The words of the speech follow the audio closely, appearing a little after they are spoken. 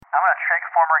I'm gonna trick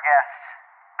former guest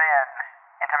Ben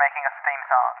into making us a theme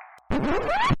song.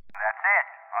 That's it.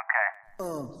 Okay.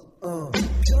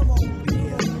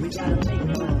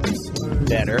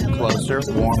 Better, closer,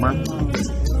 warmer.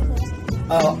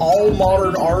 All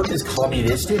modern art is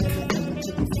communistic.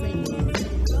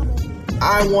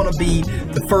 I want to be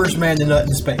the first man to nut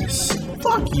in space.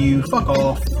 Fuck you. Fuck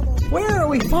off. Where are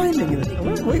we finding it?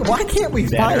 Why can't we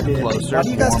find it? Closer, Why do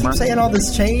you guys warmer. keep saying all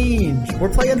this change? We're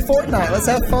playing Fortnite. Let's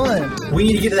have fun. We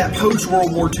need to get to that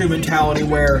post-World War II mentality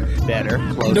where Better,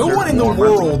 closer, no one in the warmer.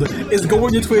 world is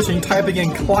going to Twitch and typing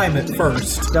in climate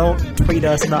first. Don't tweet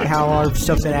us about how our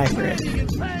stuff's inaccurate.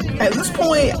 At this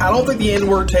point, I don't think the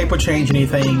N-word tape would change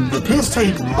anything. The piss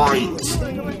tape might.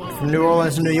 From New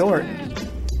Orleans to New York.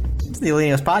 It's the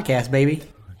Elenius Podcast, baby.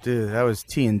 Dude, that was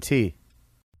TNT.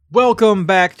 Welcome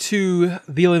back to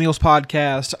the Millennials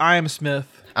Podcast. I am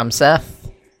Smith. I'm Seth.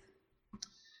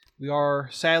 We are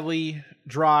sadly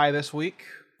dry this week.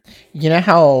 You know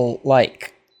how,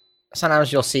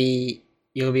 sometimes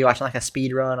you'll be watching, a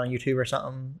speed run on YouTube or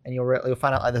something, and you'll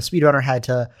find out, the speedrunner had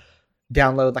to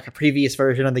download, a previous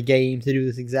version of the game to do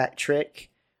this exact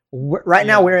trick. Right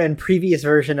now, we're in previous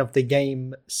version of the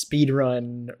game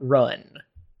speedrun run.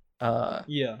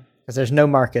 Yeah. Because there's no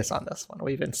Marcus on this one.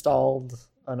 We've installed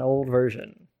an old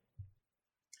version.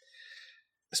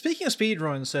 Speaking of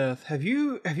speedrun, Seth, have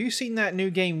you seen that new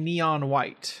game Neon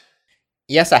White?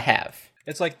 Yes, I have.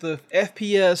 It's like the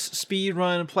FPS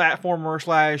speedrun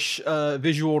platformer /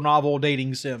 visual novel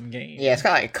dating sim game. Yeah, it's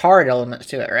got card elements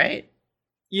to it, right?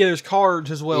 Yeah, there's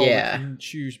cards as well Yeah. that you can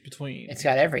choose between. It's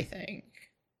got everything.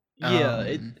 Yeah,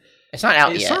 It's not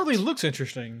out it yet. certainly looks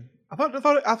interesting.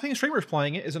 I think streamers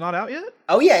playing it. Is it not out yet?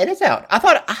 Oh yeah, it is out. I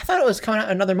thought it was coming out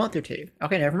in another month or two.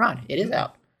 Okay, never mind. It is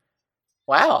out.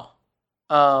 Wow.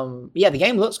 Yeah, the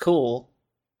game looks cool,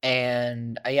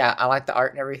 and I like the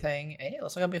art and everything. And it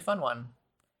looks like it'll be a fun one.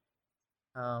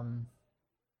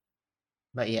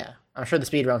 But yeah, I'm sure the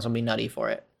speedruns will be nutty for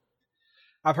it.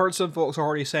 I've heard some folks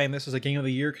already saying this is a Game of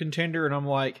the Year contender, and I'm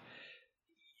like,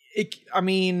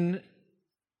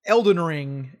 Elden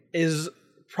Ring is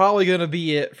probably going to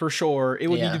be it for sure. It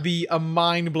would need to be a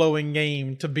mind-blowing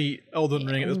game to beat Elden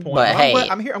Ring at this point. But hey,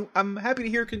 I'm happy to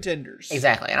hear contenders.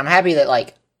 Exactly, and I'm happy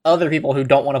that other people who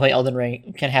don't want to play Elden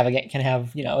Ring can have a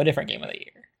different Game of the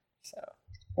Year. So,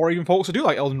 or even folks who do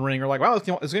like Elden Ring are like, wow,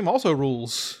 this game also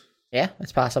rules. yeah,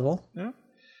 it's possible. Yeah.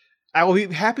 I will be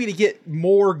happy to get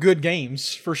more good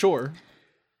games for sure.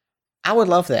 I would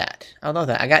love that.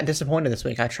 I got disappointed this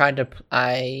week.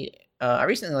 I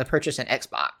recently purchased an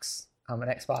Xbox. An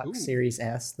Xbox Ooh. Series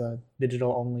S, the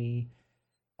digital only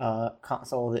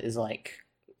console that is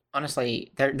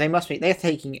honestly, they're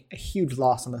taking a huge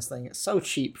loss on this thing. It's so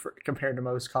cheap compared to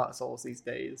most consoles these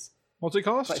days. What's it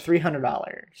cost? It's like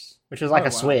 $300, which is Oh, a wow.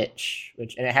 Switch,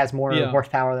 and it has more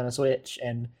horsepower than a Switch,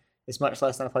 and it's much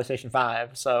less than a PlayStation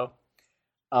 5. So,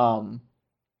 but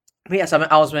yeah, so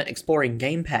I was exploring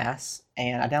Game Pass,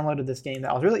 and I downloaded this game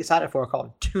that I was really excited for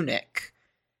called Tunic,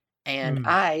 and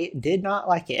I did not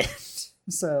like it.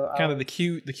 So Kind of the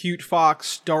cute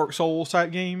Fox Dark Souls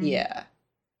type game. Yeah.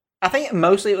 I think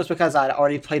mostly it was because I'd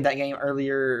already played that game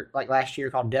earlier, last year,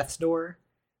 called Death's Door,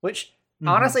 which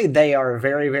honestly they are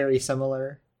very, very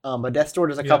similar. But Death's Door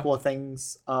does a couple of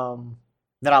things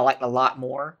that I liked a lot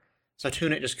more. So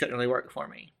Tunic just couldn't really work for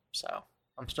me. So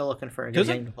I'm still looking for a good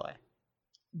game to play.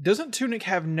 Doesn't Tunic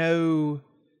have no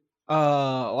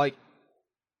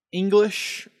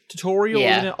English tutorial?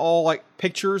 Yeah. Isn't it all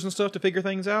pictures and stuff to figure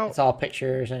things out? It's all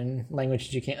pictures and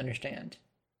languages you can't understand.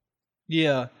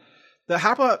 Yeah. The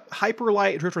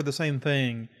Hyperlight Drift are the same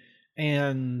thing.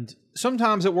 And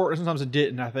sometimes it worked and sometimes it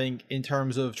didn't, I think, in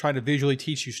terms of trying to visually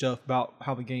teach you stuff about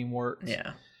how the game works.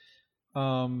 Yeah.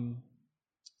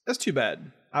 That's too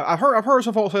bad. I've heard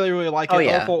some folks say they really like it. Oh,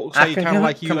 yeah. Other folks I say can kind of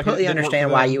like you. completely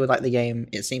understand why you would like the game.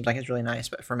 It seems like it's really nice,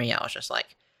 but for me, I was just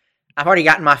I've already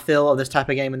gotten my fill of this type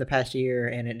of game in the past year,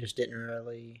 and it just didn't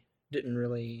really,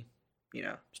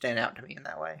 stand out to me in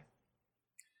that way.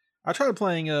 I tried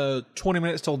playing 20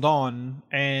 Minutes Till Dawn,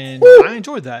 and Woo! I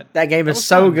enjoyed that. That game is was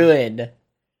so fun. good.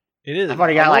 It is. I've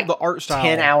already I got love the art style.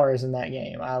 10 hours in that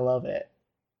game. I love it.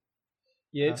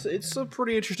 Yeah, it's a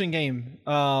pretty interesting game.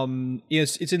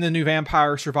 It's in the new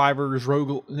Vampire Survivors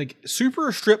rogue,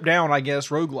 super stripped down, I guess,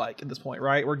 roguelike at this point,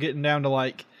 right? We're getting down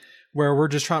to where we're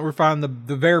just trying to find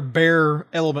the very bare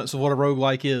elements of what a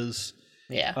roguelike is.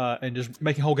 Yeah. And just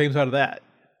making whole games out of that.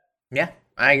 Yeah,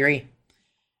 I agree.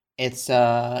 It's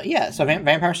so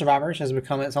Vampire Survivors has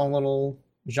become its own little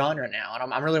genre now,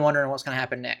 and I'm really wondering what's going to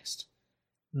happen next.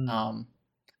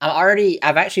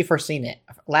 I've actually foreseen it.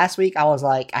 Last week I was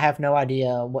like, I have no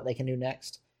idea what they can do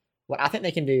next. What I think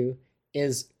they can do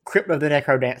is Crypt of the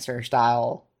Necrodancer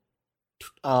style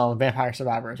Vampire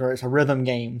Survivors, where it's a rhythm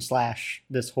game /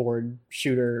 this horde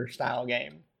shooter style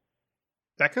game.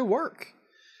 That could work.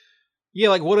 Yeah,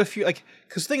 like what if you like?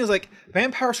 Because the thing is, like,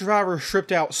 Vampire Survivors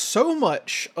stripped out so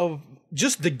much of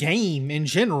just the game in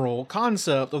general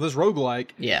concept of this roguelike.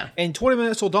 Yeah. And 20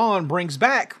 Minutes Till Dawn brings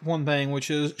back one thing,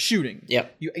 which is shooting.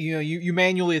 Yep. You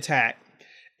manually attack.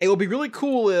 It would be really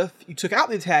cool if you took out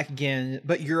the attack again,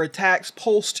 but your attacks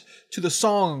pulsed to the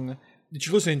song that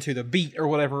you're listening to, the beat or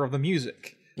whatever of the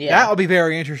music. Yeah. That would be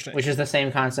very interesting. Which is the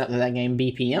same concept that game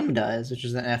BPM does, which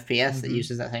is an FPS that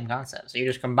uses that same concept. So you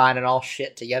just combine it all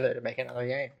shit together to make another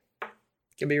game.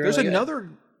 Could be really There's good. another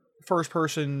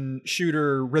first-person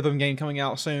shooter rhythm game coming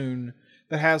out soon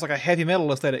that has like a heavy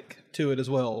metal aesthetic to it as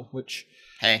well, which...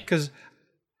 Hey. Because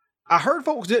I heard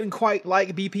folks didn't quite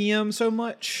like BPM so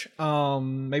much.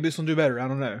 Maybe this will do better. I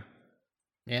don't know.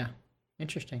 Yeah.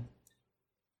 Interesting.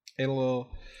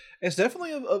 It's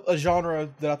definitely a genre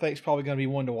that I think is probably going to be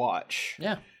one to watch.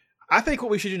 Yeah. I think what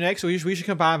we should do next, we should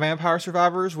combine Vampire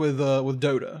Survivors with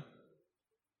Dota.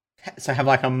 So have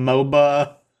like a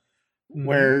MOBA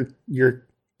where you're,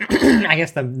 I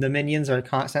guess the minions are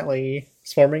constantly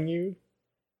swarming you.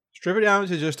 Strip it down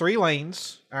to just 3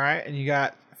 lanes, all right, and you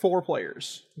got 4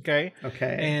 players, okay?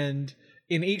 Okay. And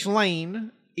in each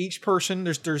lane, each person,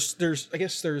 there's I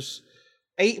guess there's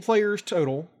 8 players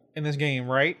total in this game,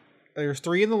 right? There's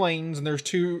 3 in the lanes, and there's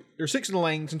 6 in the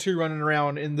lanes, and 2 running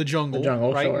around in the jungle,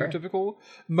 right? Sure. Your typical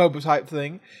MOBA type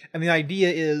thing. And the idea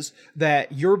is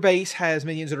that your base has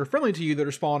minions that are friendly to you that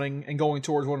are spawning and going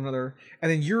towards one another,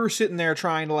 and then you're sitting there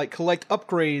trying to like collect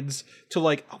upgrades to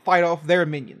like fight off their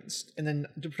minions, and then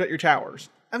to protect your towers.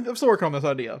 I'm still working on this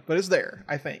idea, but it's there,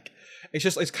 I think.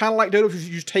 It's kind of like Dota,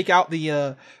 you just take out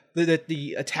the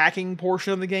attacking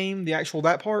portion of the game,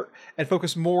 that part, and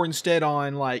focus more instead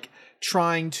on like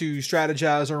trying to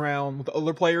strategize around what the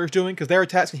other players doing, because their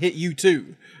attacks can hit you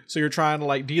too. So you're trying to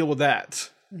like deal with that.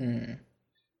 The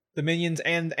minions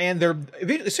and they're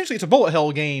essentially, it's a bullet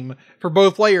hell game for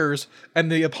both players,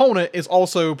 and the opponent is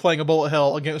also playing a bullet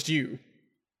hell against you.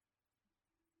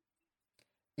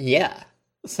 Yeah.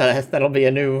 So that'll be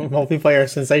a new multiplayer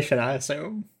sensation, I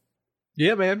assume.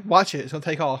 Yeah, man, watch it. It's gonna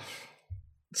take off.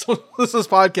 So this is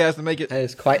podcast to make it. That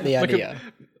is quite the idea.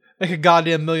 Make a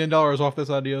goddamn $1 million off this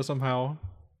idea somehow.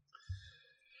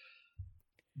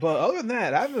 But other than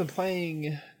that, I've been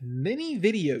playing many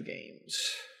video games.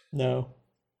 No.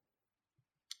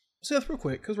 Seth, real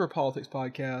quick, because we're a politics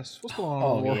podcast, what's going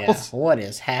on in the world? Yeah. What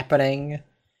is happening?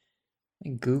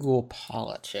 Google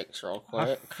politics real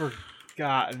quick. I've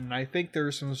forgotten. I think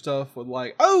there's some stuff with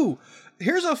like, oh,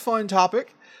 here's a fun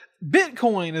topic.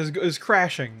 Bitcoin is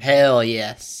crashing. Hell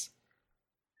yes.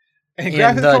 And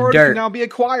graphics cards can now be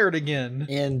acquired again.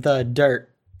 In the dirt.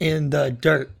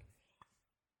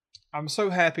 I'm so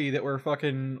happy that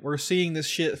we're seeing this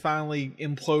shit finally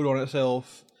implode on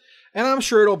itself. And I'm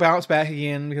sure it'll bounce back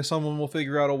again because someone will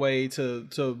figure out a way to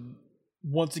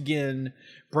once again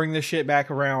bring this shit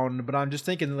back around. But I'm just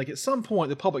thinking, like, at some point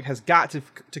the public has got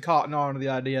to cotton on to the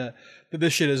idea that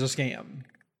this shit is a scam.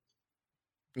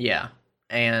 Yeah.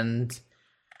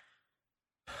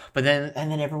 But then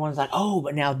everyone's like, oh,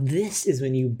 but now this is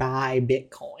when you buy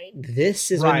Bitcoin.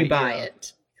 This is when you buy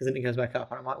it. Because then it goes back up.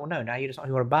 And I'm like, well, no, now you just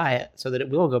only want to buy it so that it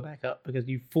will go back up because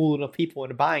you fooled enough people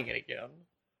into buying it again.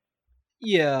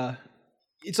 Yeah.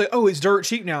 It's like, oh, it's dirt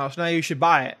cheap now, so now you should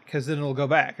buy it because then it'll go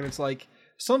back. And it's like,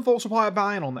 some folks will probably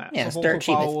buy in on that. Yeah, some it's dirt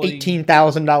cheap. Probably... It's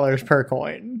 $18,000 per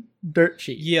coin. Dirt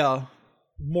cheap. Yeah.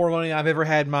 More money I've ever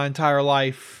had in my entire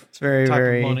life. It's very,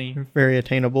 very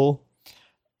attainable.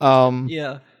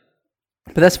 Yeah.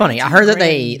 But that's funny. I heard that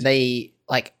they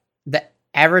like the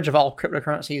average of all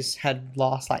cryptocurrencies had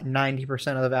lost like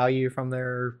 90% of the value from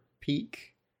their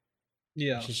peak.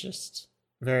 Yeah. Which is just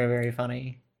very, very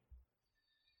funny.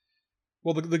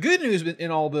 Well, the good news in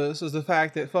all this is the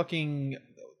fact that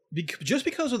just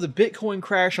because of the Bitcoin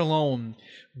crash alone,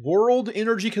 world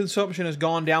energy consumption has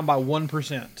gone down by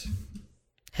 1%.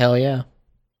 Hell yeah.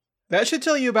 That should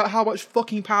tell you about how much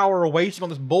fucking power are wasted on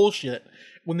this bullshit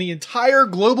when the entire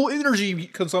global energy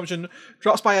consumption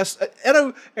drops by us. I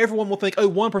know everyone will think,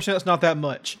 1% is not that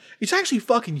much. It's actually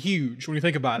fucking huge when you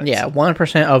think about it. Yeah,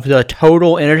 1% of the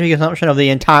total energy consumption of the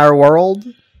entire world.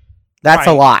 That's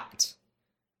a lot.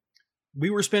 We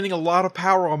were spending a lot of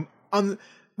power on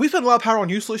we spent a lot of power on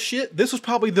useless shit. This was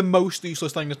probably the most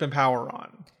useless thing to spend power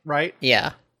on, right?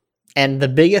 Yeah. And the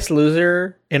biggest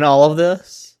loser in all of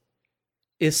this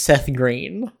is Seth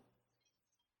Green.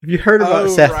 Have you heard about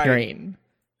Seth Green?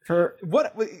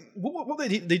 What were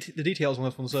the details on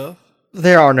this one, Seth?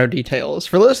 There are no details.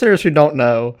 For listeners who don't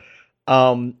know,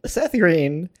 Seth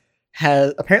Green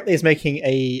has apparently is making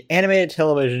a animated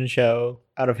television show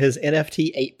out of his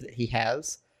NFT ape that he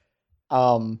has.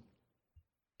 But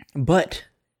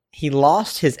he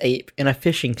lost his ape in a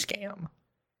phishing scam,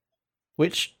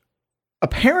 which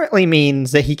apparently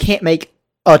means that he can't make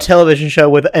a television show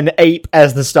with an ape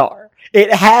as the star.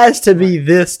 It has to be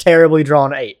this terribly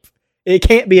drawn ape. It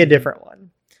can't be a different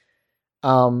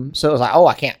one. So it was like, oh,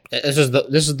 I can't. This is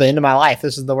the end of my life.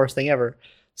 This is the worst thing ever.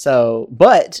 So,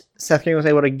 but Seth Green was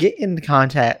able to get into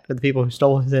contact with the people who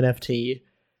stole his NFT,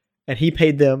 and he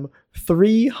paid them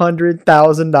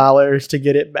 $300,000 to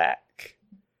get it back.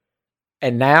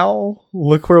 And now,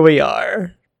 look where we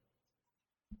are.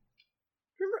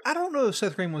 I don't know if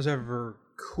Seth Green was ever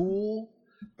cool,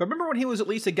 but remember when he was at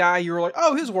least a guy you were like,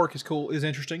 oh, his work is cool, is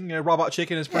interesting. You know, Robot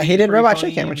Chicken is pretty. Yeah, he did Robot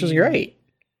funny. Chicken, which is great.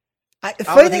 The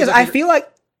funny thing is, I feel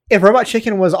like if Robot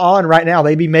Chicken was on right now,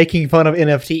 they'd be making fun of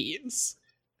NFTs.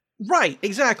 Right,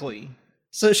 exactly.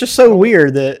 So it's just so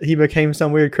weird that he became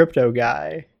some weird crypto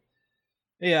guy.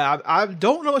 Yeah, I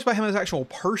don't know much about him as an actual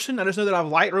person. I just know that I've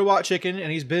liked Robot Chicken,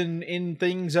 and he's been in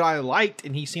things that I liked,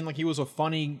 and he seemed like he was a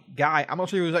funny guy. I'm not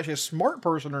sure if he was actually a smart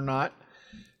person or not,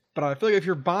 but I feel like if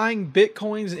you're buying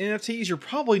Bitcoins and NFTs, you're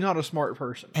probably not a smart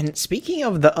person. And speaking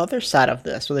of the other side of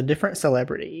this, with a different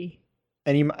celebrity,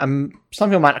 and some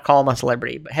people might not call him a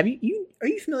celebrity, but are you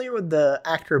familiar with the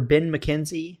actor Ben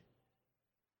McKenzie?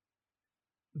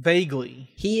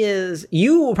 Vaguely. He is.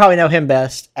 You will probably know him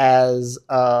best as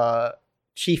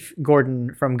Chief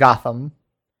Gordon from Gotham,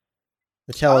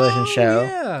 the television show.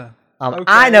 Yeah. Okay.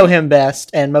 I know him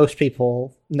best, and most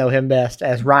people know him best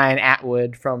as Ryan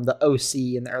Atwood from the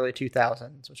OC in the early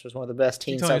 2000s, which was one of the best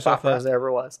teen soap operas there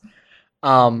ever was.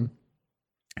 I'm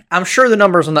sure the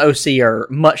numbers on the OC are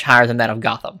much higher than that of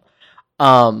Gotham.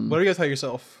 What do you gotta tell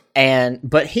yourself?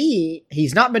 But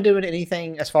he's not been doing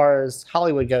anything as far as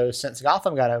Hollywood goes since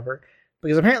Gotham got over,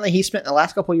 because apparently he spent the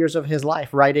last couple years of his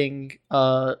life writing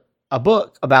a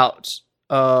book about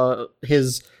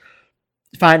his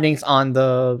findings on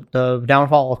the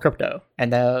downfall of crypto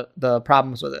and the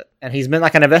problems with it. And he's been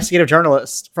like an investigative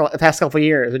journalist for the past couple of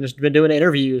years and just been doing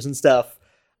interviews and stuff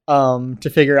to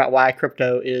figure out why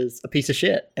crypto is a piece of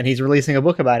shit. And he's releasing a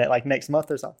book about it like next month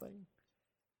or something.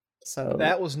 So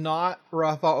that was not where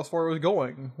I thought it was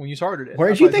going when you started it. Where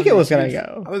did you think it was going to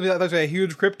go? I was a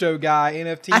huge crypto guy,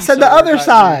 NFT. I said the other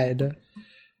side.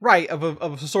 Right, of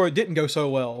a story that didn't go so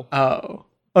well. Oh.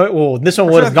 Well, this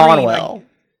one would have gone well.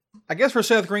 I guess for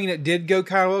Seth Green, it did go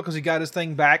kind of well because he got his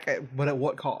thing back, but at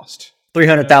what cost?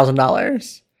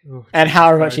 $300,000. And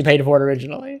however much he paid for it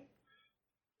originally.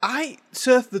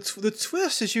 Seth, the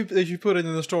twist that you put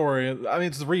into the story, I mean,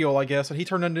 it's real, I guess, and he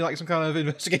turned into like some kind of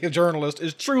investigative journalist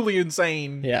is truly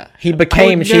insane. Yeah, he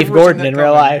became Chief Gordon in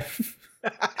real life.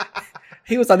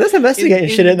 He was like, this investigating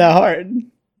shit isn't that hard.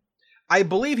 I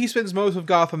believe he spends most of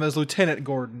Gotham as Lieutenant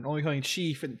Gordon, only becoming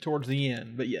Chief towards the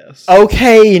end, but yes.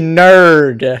 Okay,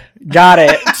 nerd. Got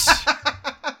it.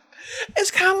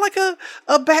 It's kind of like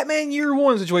a Batman Year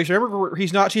One situation. Remember,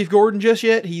 he's not Chief Gordon just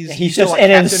yet. He's just like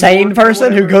an insane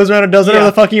person who goes around and does whatever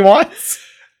the fuck he wants.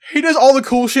 He does all the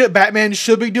cool shit Batman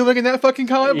should be doing in that fucking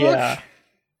comic book.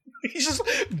 He's just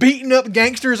beating up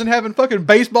gangsters and having fucking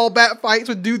baseball bat fights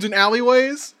with dudes in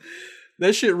alleyways.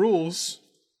 That shit rules.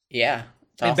 Yeah.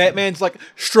 And Batman's like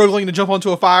struggling to jump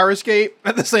onto a fire escape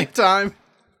at the same time.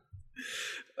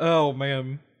 Oh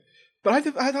man. But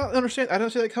I don't understand. I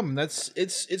don't see that coming.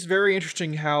 It's very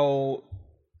interesting how,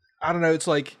 I don't know. It's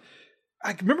like,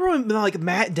 I remember when like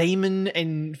Matt Damon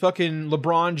and fucking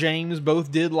LeBron James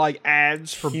both did like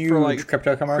ads for like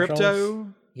crypto commercials.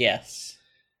 Crypto. Yes.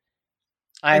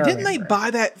 And didn't they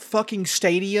buy that fucking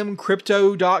stadium,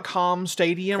 Crypto.com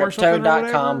stadium or something?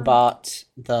 Crypto.com bought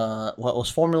what was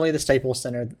formerly the Staples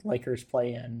Center that the Lakers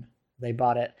play in. They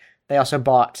bought it. They also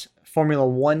bought Formula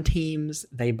One teams.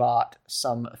 They bought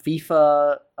some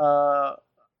FIFA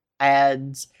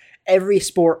ads. Every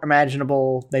sport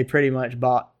imaginable, they pretty much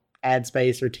bought ad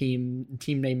space or team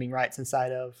naming rights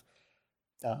inside of.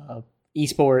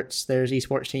 Esports. There's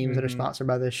esports teams that are sponsored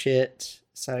by this shit.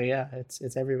 So yeah,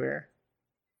 it's everywhere.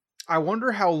 I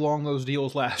wonder how long those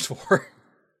deals last for.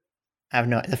 I have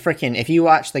no. If you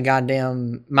watch the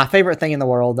goddamn my favorite thing in the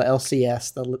world, the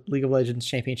LCS, the League of Legends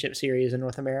Championship Series in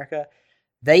North America.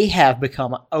 They have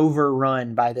become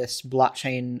overrun by this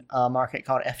blockchain market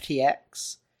called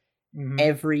FTX. Mm-hmm.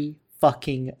 Every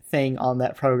fucking thing on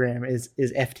that program is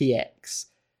FTX.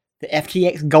 The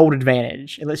FTX Gold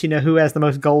Advantage. It lets you know who has the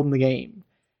most gold in the game.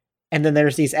 And then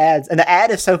there's these ads. And the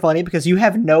ad is so funny because you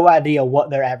have no idea what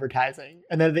they're advertising.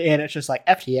 And then at the end, it's just like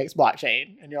FTX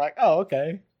blockchain. And you're like, oh,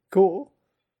 okay, cool.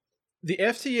 The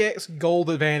FTX Gold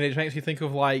Advantage makes me think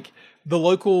of like the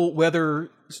local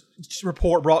weather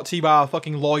report brought to you by a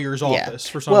fucking lawyer's office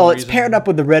for some well, reason. it's paired up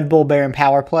with the Red Bull Baron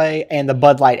Power Play and the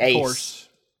Bud Light Ace. Of course.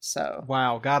 So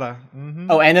Wow, gotta.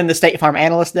 oh, and then the State Farm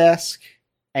Analyst Desk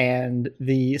and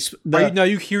the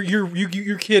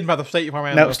you're kidding about the State Farm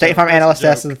Analyst. no State Farm Analyst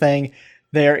Desk is the thing.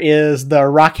 There is the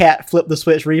Roccat Flip the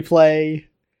Switch replay,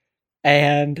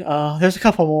 and there's a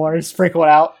couple more sprinkled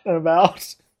out and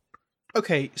about.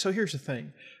 Okay, so here's the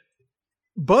thing.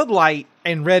 Bud Light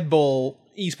and Red Bull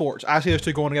esports, I see those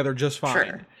two going together just fine.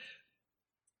 Sure.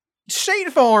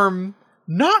 State Farm,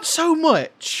 not so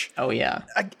much. Oh yeah.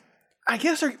 I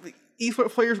guess esports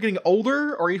players are getting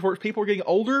older, or esports people are getting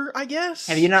older, I guess.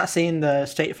 Have you not seen the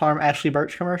State Farm Ashley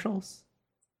Birch commercials?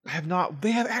 I have not.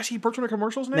 They have Ashley Birch on their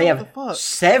commercials now? They What have the fuck?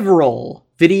 several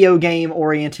video game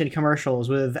oriented commercials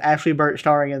with Ashley Birch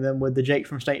starring in them with the Jake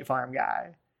from State Farm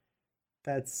guy.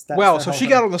 That's Wow, the so whole she thing.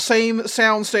 got on the same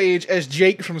sound stage as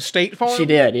Jake from State Farm? She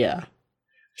did, yeah.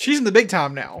 She's in the big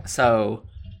time now. So,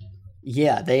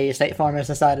 yeah, State Farm has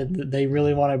decided that they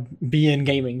really want to be in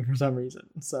gaming for some reason.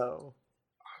 So,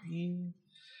 I mean,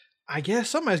 I guess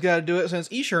somebody's got to do it since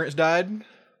Esurance died.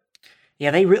 yeah,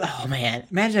 they really. Oh man,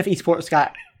 imagine if esports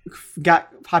got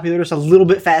popular just a little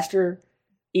bit faster.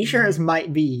 Esurance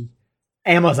might be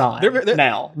Amazon There-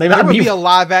 now. They There might will be. be a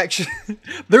live action.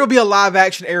 There will be a live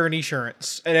action Aaron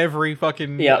Esurance at every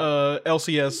fucking Yep.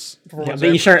 LCS. Yeah, performance the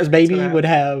ever. Esurance baby It's gonna would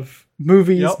have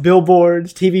movies, Yep.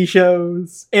 billboards, TV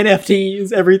shows,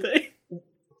 NFTs, everything.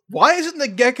 Why isn't the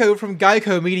gecko from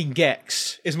Geico meeting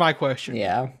Gex? Is my question.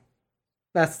 Yeah,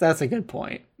 that's a good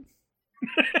point.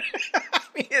 I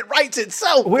mean, it writes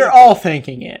itself. We're all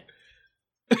thinking it.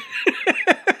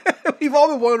 We've all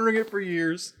been wondering it for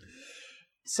years.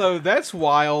 So that's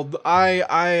wild.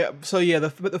 So yeah,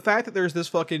 but the fact that there's this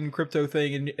fucking crypto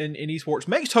thing in esports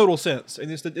makes total sense,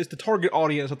 and it's the target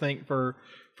audience, I think, for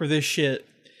this shit.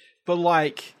 But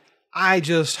like, I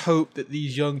just hope that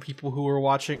these young people who are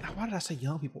watching, why did I say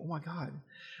young people? Oh my god,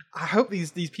 I hope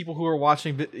these people who are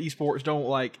watching esports don't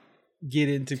like get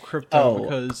into crypto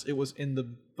because it was in the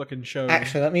fucking show.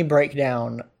 Actually, let me break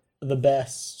down the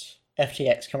best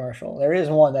FTX commercial. There is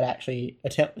one that actually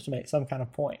attempts to make some kind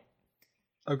of point.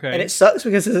 Okay. And it sucks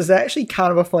because this is actually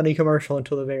kind of a funny commercial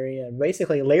until the very end.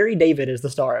 Basically, Larry David is the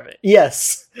star of it.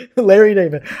 Yes, Larry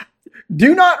David.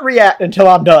 Do not react until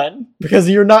I'm done because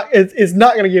it's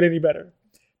not going to get any better.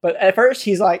 But at first,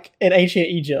 he's like in ancient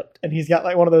Egypt and he's got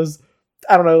like one of those,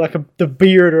 I don't know, like the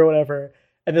beard or whatever.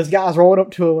 And this guy's rolling up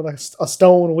to him with a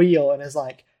stone wheel and is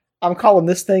like, I'm calling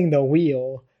this thing the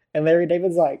wheel. And Larry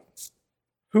David's like,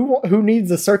 who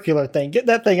needs a circular thing? Get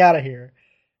that thing out of here.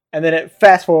 And then it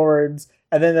fast forwards.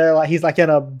 And then he's like in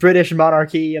a British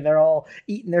monarchy and they're all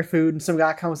eating their food. And some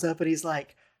guy comes up and he's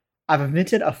like, I've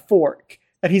invented a fork.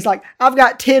 And he's like, I've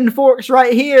got 10 forks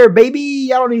right here,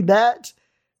 baby. I don't need that.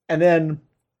 And then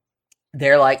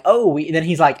they're like, then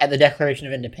he's like at the Declaration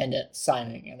of Independence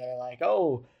signing. And they're like,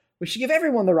 we should give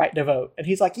everyone the right to vote. And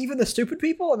he's like, even the stupid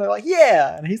people? And they're like,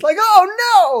 yeah. And he's like,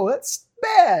 oh no, that's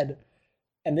bad.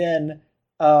 And then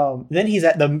he's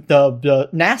at the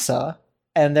NASA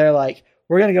and they're like,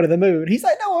 we're going to go to the moon. He's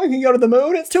like, no one can go to the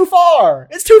moon. It's too far.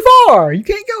 It's too far. You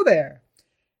can't go there.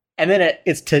 And then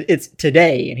it's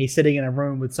today, and he's sitting in a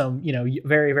room with some,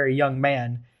 very, very young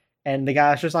man. And the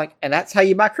guy's just like, and that's how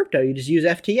you buy crypto. You just use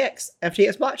FTX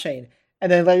blockchain. And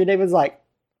then Larry David's like,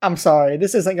 I'm sorry,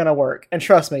 this isn't going to work. And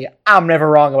trust me, I'm never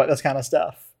wrong about this kind of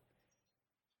stuff.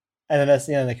 And then that's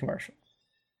the end of the commercial.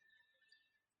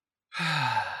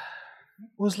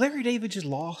 Was Larry David just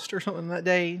lost or something that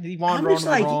day? Did he wander I'm on just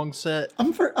the like- wrong set?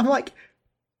 I'm like,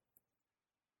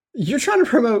 you're trying to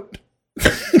promote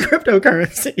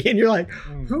cryptocurrency, and you're like,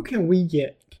 who can we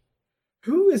get?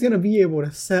 Who is going to be able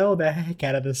to sell the heck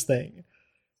out of this thing?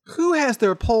 Who has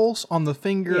their pulse on the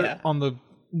finger, Yeah. on the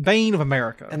vein of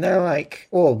America? And they're like,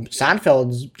 well,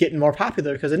 Seinfeld's getting more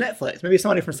popular because of Netflix. Maybe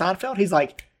somebody from Seinfeld. He's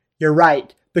like, you're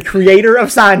right. The creator of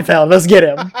Seinfeld. Let's get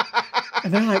him.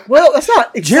 And they're like, well, that's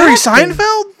not Jerry exactly,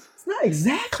 Seinfeld? It's not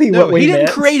exactly No, what we he meant.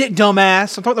 didn't create it,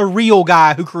 dumbass. I'm talking the real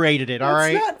guy who created it, all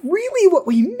right? That's not really what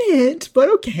we meant, but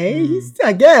okay,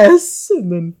 I guess.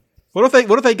 And then What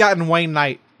if they got in Wayne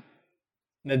Knight?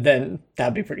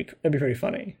 that'd be pretty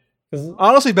funny. 'Cause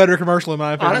Honestly, better commercial in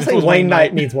my opinion. honestly, was Wayne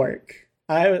Knight needs work.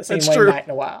 I haven't seen That's Wayne true. Knight in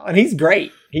a while, and he's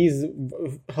great. He's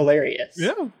hilarious.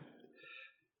 Yeah.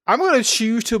 I'm going to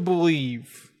choose to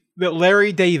believe that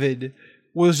Larry David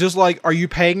was just like, are you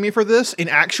paying me for this in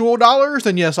actual dollars?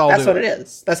 Then yes, That's do what it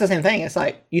is. That's the same thing. It's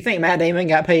like, you think Matt Damon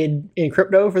got paid in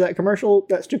crypto for that commercial,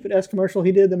 that stupid ass commercial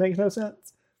he did that makes no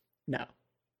sense? No.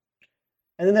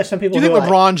 And then there's some people Do you who think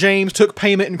are LeBron James took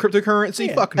payment in cryptocurrency?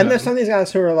 like, Fuck no. And there's some of these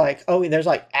guys who are like, oh, there's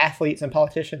like athletes and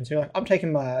politicians who are like, I'm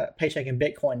taking my paycheck in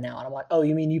Bitcoin now. And I'm like, oh,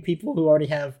 you mean you people who already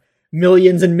have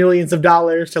millions and millions of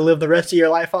dollars to live the rest of your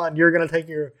life on, you're going to take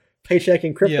your paycheck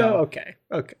in crypto?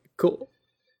 Yeah. Okay, cool.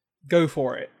 Go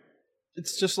for it.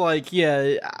 It's just like,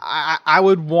 yeah, I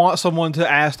would want someone to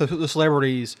ask the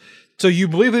celebrities, so you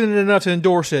believe in it enough to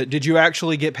endorse it, did you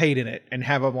actually get paid in it? And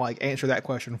have them like answer that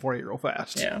question for you real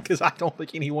fast. Yeah. Because I don't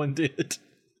think anyone did.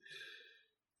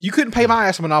 You couldn't pay my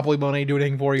ass Monopoly money to do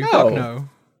anything for you. No. Fuck no.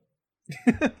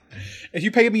 If you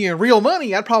paid me in real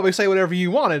money, I'd probably say whatever you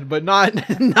wanted, but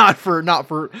not for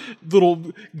little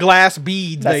glass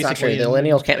beads. That's not true. basically. The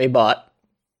millennials can't be bought.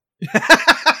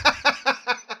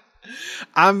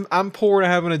 I'm poor and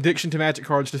I have an addiction to magic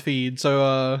cards to feed,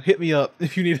 so hit me up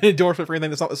if you need an endorsement for anything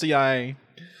that's not the CIA.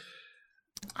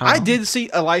 I did see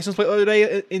a license plate the other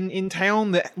day in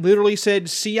town that literally said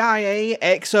CIA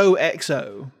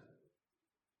XOXO.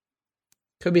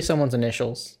 Could be someone's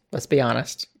initials. Let's be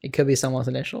honest. It could be someone's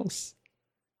initials.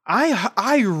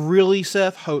 I really,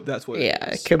 Seth, hope that's what it is. Yeah,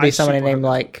 it could be somebody super named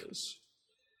hope like that's what it is.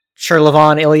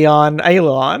 Sherlavon, Ilion,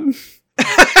 Aelon.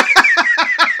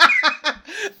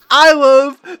 I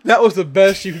love that was the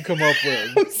best you could come up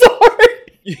with. I'm sorry.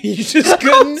 You just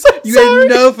couldn't. so you sorry. had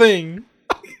nothing.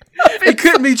 It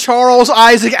couldn't be Charles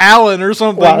Isaac Allen or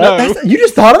something. Wow, no, you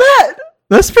just thought of that?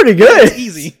 That's pretty good. it's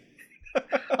easy.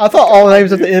 I thought all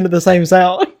names at the end of the same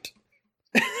sound.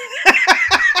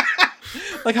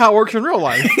 Like how it works in real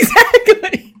life.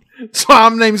 Exactly. So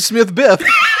I'm named Smith Biff.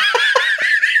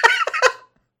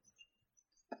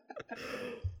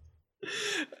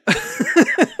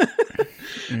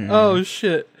 Oh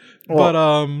shit.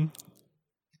 Well,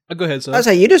 But go ahead, son. I was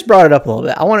saying, you just brought it up a little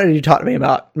bit. I wanted you to talk to me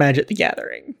about Magic the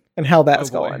Gathering and how that's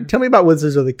Oh, boy. going. Tell me about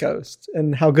Wizards of the Coast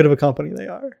and how good of a company they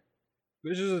are.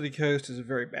 Wizards of the Coast is a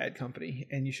very bad company,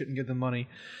 and you shouldn't give them money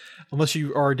unless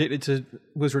you are addicted to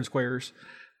Wizard Squares.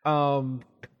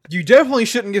 You definitely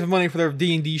shouldn't give them money for their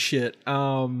D&D shit.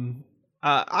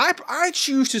 I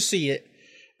choose to see it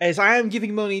as I am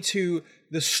giving money to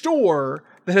the store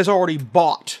that has already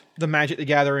bought the Magic the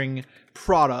Gathering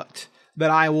product that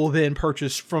I will then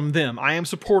purchase from them. I am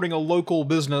supporting a local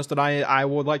business that I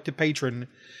would like to patron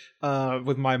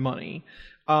with my money.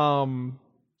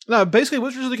 No, basically,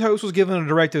 Wizards of the Coast was given a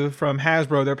directive from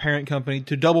Hasbro, their parent company,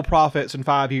 to double profits in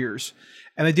 5 years.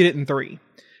 And they did it in 3.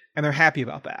 And they're happy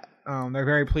about that. They're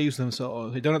very pleased with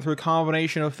themselves. They've done it through a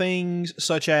combination of things,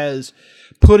 such as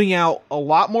putting out a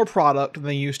lot more product than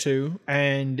they used to.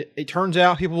 And it turns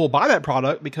out people will buy that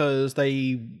product because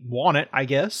they want it, I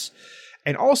guess.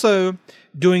 And also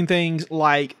doing things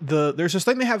like there's this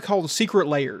thing they have called secret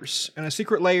layers. And a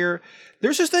secret layer,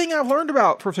 there's this thing I've learned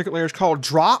about for secret layers called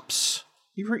drops.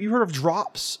 You heard of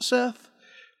drops, Seth?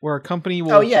 Where a company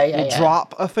will,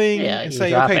 drop a thing and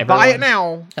say, okay, buy it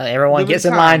now. Everyone gets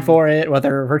in line for it,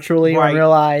 whether virtually or in real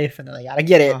life, and then they gotta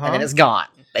get it, and then it's gone.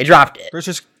 They dropped it. There's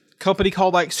this company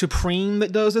called like Supreme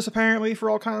that does this apparently for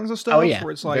all kinds of stuff. Oh yeah,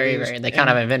 where it's like very. They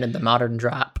kind of invented the modern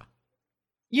drop.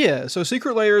 Yeah, so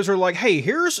secret layers are like, hey,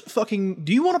 here's fucking.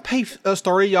 Do you want to pay us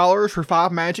 $30 for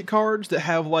 5 Magic cards that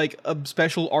have like a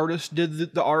special artist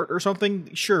did the art or something?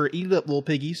 Sure, eat it up, little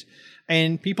piggies.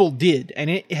 And people did, and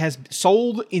it has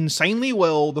sold insanely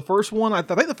well. The first one, I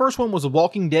think the first one was the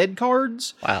Walking Dead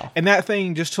cards. Wow! And that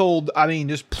thing just sold. I mean,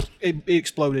 it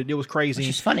exploded. It was crazy. Which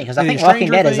is funny because I think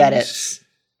Walking Dead is at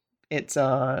its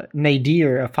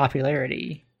nadir of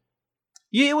popularity.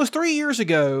 Yeah, it was 3 years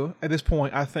ago at this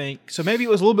point, I think. So maybe it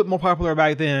was a little bit more popular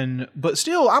back then. But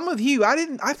still, I'm with you.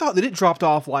 I thought that it dropped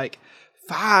off like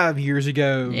 5 years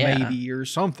ago, maybe, or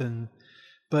something.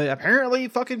 But apparently,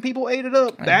 fucking people ate it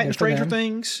up. That and Stranger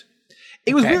Things.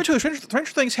 It was weird too.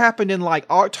 Stranger Things happened in like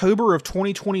October of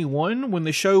 2021 when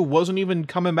the show wasn't even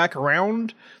coming back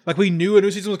around. Like we knew a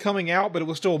new season was coming out, but it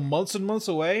was still months and months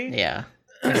away. Yeah,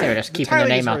 they were just keeping their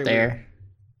name out there.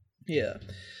 Weird. Yeah.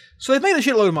 So they've made a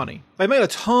shitload of money. They've made a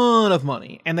ton of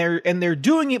money, and they're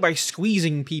doing it by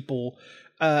squeezing people.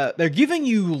 They're giving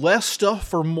you less stuff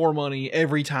for more money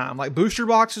every time. Like booster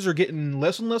boxes are getting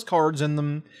less and less cards in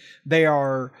them. They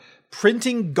are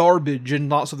printing garbage in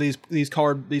lots of these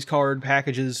card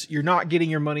packages. You're not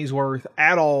getting your money's worth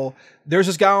at all. There's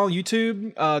this guy on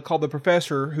YouTube called The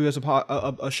Professor who has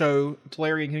a show,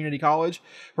 Tulare Community College,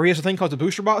 where he has a thing called the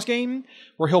Booster Box Game,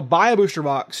 where he'll buy a booster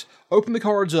box, open the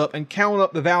cards up, and count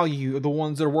up the value of the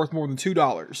ones that are worth more than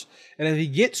 $2. And if he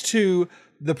gets to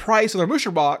the price of their booster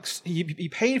box, he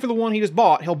paid for the one he just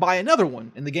bought, he'll buy another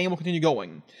one, and the game will continue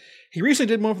going. He recently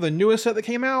did one for the newest set that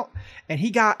came out, and he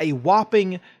got a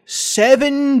whopping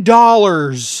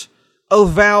 $7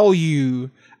 of value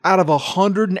out of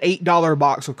 $108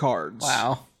 box of cards.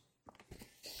 Wow.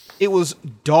 It was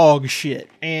dog shit.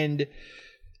 And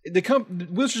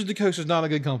Wizards of the Coast is not a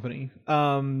good company.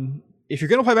 If you're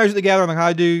going to play Magic the Gathering like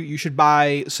I do, you should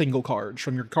buy single cards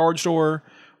from your card store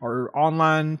or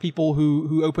online people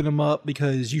who open them up,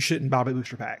 because you shouldn't buy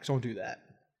booster packs. Don't do that.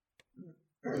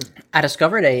 I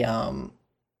discovered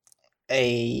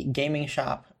a gaming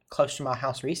shop close to my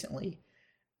house recently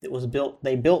that was built.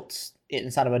 They built it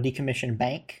inside of a decommissioned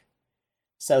bank.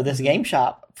 So this game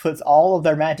shop puts all of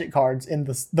their Magic cards in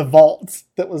the vault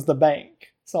that was the bank.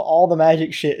 So all the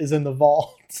Magic shit is in the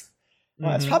vault.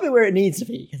 Well, it's probably where it needs to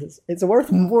be, because it's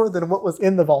worth more than what was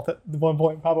in the vault at one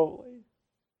point, probably.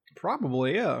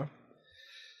 Probably, yeah.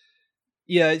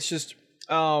 Yeah, it's just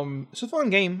it's a fun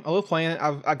game. I love playing it.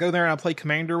 I go there and I play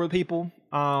Commander with people.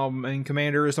 And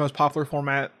Commander is the most popular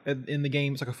format in the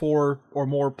game. It's like a 4 or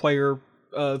more player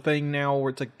thing now,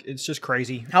 where it's just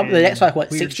crazy. How the deck's like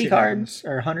what, Weird 60 shit cards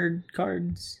happens. or 100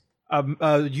 cards?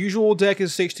 Usual deck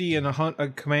is 60, and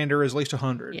a Commander is at least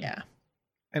 100. Yeah.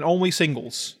 And only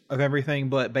singles of everything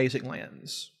but basic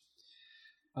lands.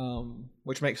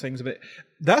 Which makes things a bit...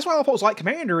 That's why I folks like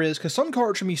Commander, is because some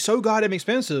cards can be so goddamn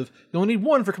expensive. You only need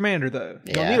one for Commander, though.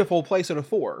 You don't need a full playset of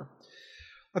 4.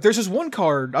 Like, there's this one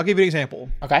card... I'll give you an example.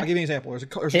 Okay. I'll give you an example. There's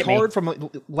a card from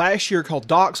last year called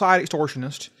Dockside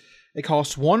Extortionist. It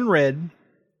costs 1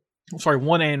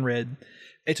 and red.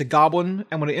 It's a goblin,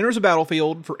 and when it enters a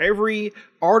battlefield, for every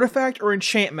artifact or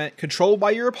enchantment controlled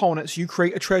by your opponents, you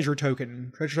create a treasure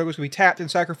token. Treasure tokens can be tapped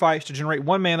and sacrificed to generate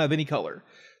 1 mana of any color.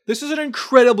 This is an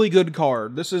incredibly good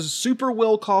card. This is super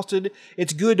well costed.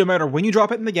 It's good no matter when you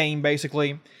drop it in the game,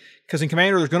 basically. Because in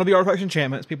Commander, there's going to be artifacts and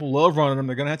enchantments. People love running them.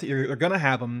 They're going to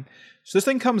have them. So this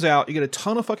thing comes out. You get a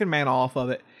ton of fucking mana off of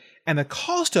it. And the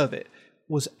cost of it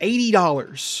was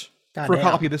 $80 for a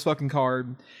copy of this fucking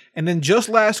card. And then just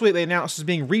last week, they announced it's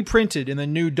being reprinted in the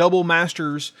new Double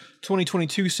Masters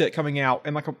 2022 set coming out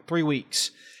in like 3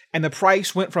 weeks. And the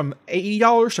price went from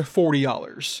 $80 to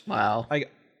 $40. Wow.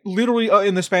 Like, literally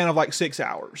in the span of like 6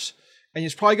 hours. And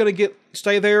it's probably going to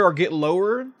stay there or get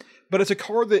lower. But it's a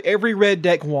card that every red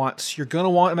deck wants. You're going to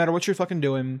want no matter what you're fucking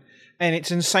doing. And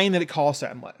it's insane that it costs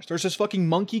that much. There's this fucking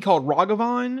monkey called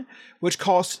Ragavan, which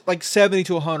costs like $70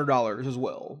 to $100 as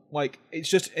well. Like, it's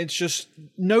just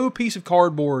no piece of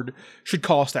cardboard should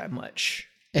cost that much.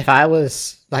 If I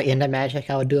was like into Magic,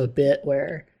 I would do a bit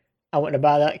where I went to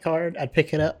buy that card. I'd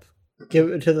pick it up, give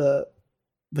it to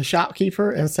the shopkeeper,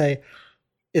 and say,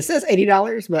 "It says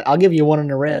 $80, but I'll give you 1 in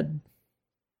the red."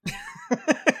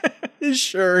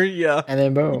 Sure, yeah. And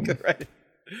then boom. Right.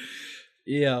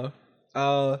 Yeah.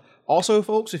 Also,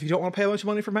 folks, if you don't want to pay a bunch of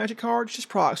money for Magic cards, just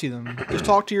proxy them. Just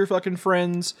talk to your fucking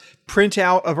friends, print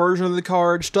out a version of the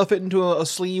card, stuff it into a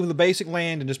sleeve of the basic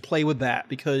land, and just play with that,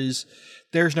 because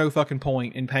there's no fucking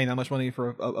point in paying that much money for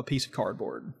a piece of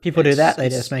cardboard. People do that, they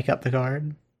just make up the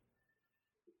card.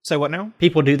 Say what now?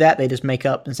 People do that, they just make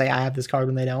up and say, I have this card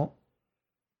when they don't.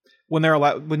 When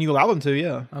you allow them to,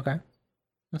 yeah. Okay.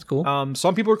 That's cool.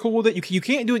 Some people are cool with it. You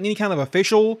can't do it in any kind of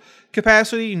official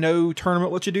capacity. No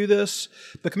tournament lets you do this.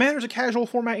 But Commander's a casual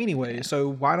format anyway, so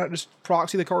why not just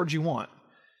proxy the cards you want?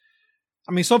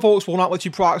 I mean, some folks will not let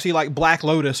you proxy like Black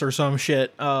Lotus or some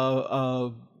shit.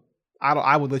 I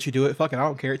would let you do it. Fucking, I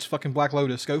don't care. It's fucking Black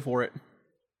Lotus. Go for it.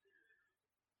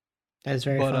 That is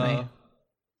very funny.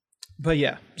 But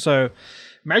yeah, so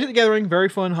Magic the Gathering, very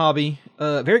fun hobby.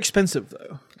 Very expensive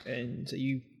though, and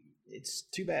it's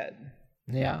too bad.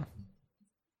 Yeah.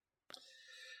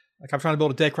 Like, I'm trying to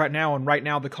build a deck right now, and right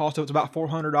now the cost of it's about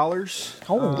 $400.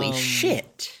 Holy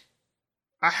shit.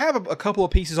 I have a couple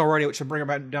of pieces already, which should bring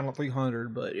them down to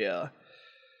 $300, but yeah.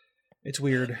 It's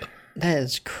weird. That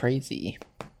is crazy.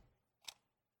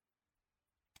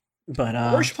 But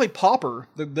or you should play Pauper,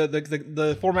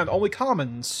 the format of only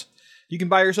commons. You can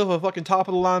buy yourself a fucking top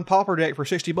of the line Pauper deck for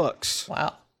 $60.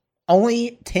 Wow.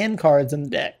 Only 10 cards in the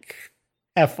deck.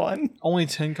 Have fun. Only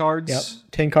 10 cards? Yep.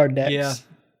 10 card decks. Yeah.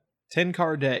 10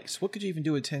 card decks. What could you even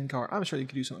do with 10 cards? I'm sure you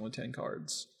could do something with 10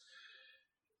 cards.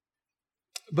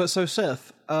 But so,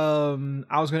 Seth, I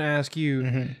was going to ask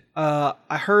you,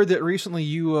 I heard that recently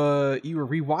you were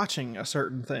rewatching a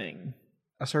certain thing,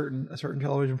 a certain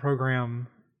television program.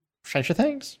 Stranger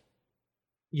Things?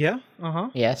 Yeah? Uh-huh.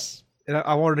 Yes. And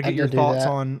I wanted to get your thoughts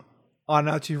on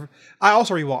how to... I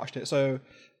also rewatched it, so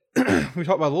we talked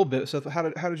about it a little bit. So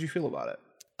how did you feel about it?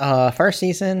 First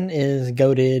season is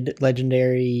goated,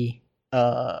 legendary,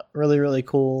 really, really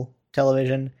cool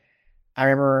television. I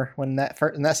remember when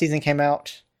that season came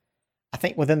out, I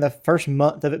think within the first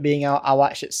month of it being out, I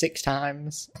watched it 6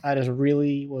 times. I was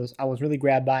really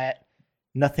grabbed by it.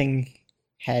 Nothing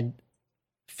had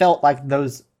felt like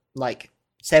those like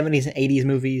 70s and 80s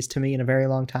movies to me in a very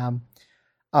long time.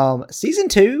 Season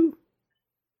 2,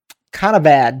 kind of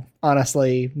bad,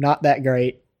 honestly. Not that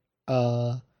great.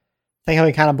 I think I've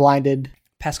been kind of blinded.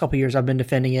 Past couple years, I've been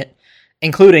defending it,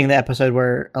 including the episode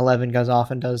where 11 goes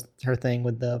off and does her thing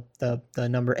with the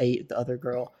number 8, the other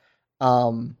girl.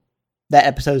 That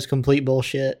episode is complete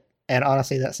bullshit. And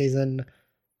honestly, that season,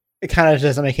 it kind of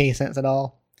doesn't make any sense at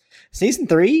all. Season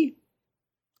 3,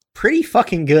 pretty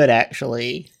fucking good,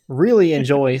 actually. Really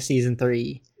enjoy season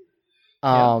 3.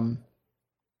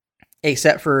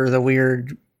 Except for the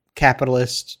weird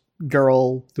capitalist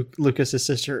girl, Lucas's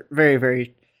sister. Very,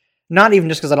 very... Not even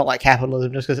just because I don't like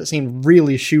capitalism, just because it seemed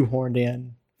really shoehorned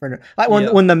in.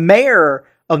 When the mayor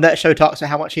of that show talks about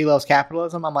how much he loves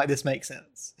capitalism, I'm like, this makes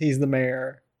sense. He's the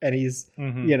mayor, and he's,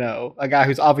 a guy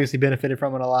who's obviously benefited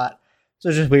from it a lot. So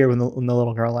it's just weird when the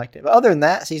little girl liked it. But other than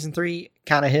that, season 3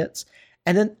 kind of hits.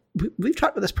 And then we've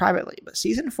talked about this privately, but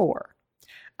season 4,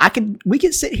 we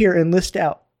could sit here and list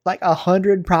out like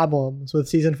 100 problems with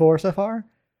season 4 so far,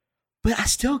 but I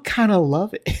still kind of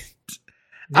love it.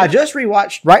 Yeah. I just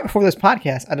rewatched, right before this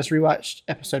podcast, I just rewatched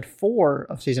episode 4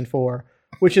 of season 4,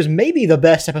 which is maybe the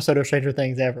best episode of Stranger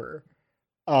Things ever.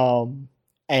 And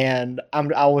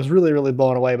I was really, really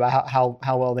blown away by how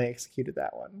well they executed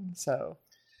that one. So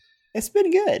it's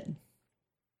been good.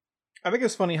 I think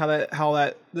it's funny how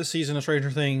that this season of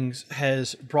Stranger Things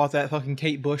has brought that fucking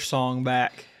Kate Bush song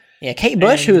back. Yeah, Kate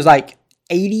Bush, who is like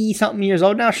 80 something years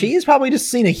old now, she's probably just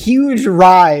seen a huge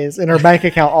rise in her bank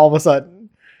account all of a sudden.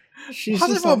 She's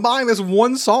how's everyone buying this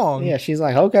one song? Yeah, she's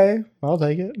like, okay, I'll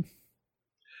take it.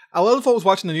 I love folks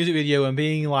watching the music video and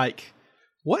being like,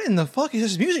 what in the fuck is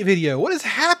this music video? What is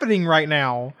happening right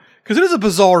now? Because it is a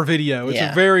bizarre video. It's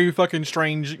a very fucking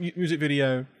strange music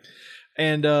video.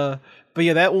 And, but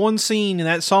yeah, that one scene in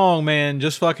that song, man,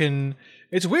 just fucking...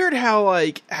 It's weird how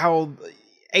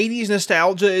 80s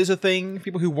nostalgia is a thing.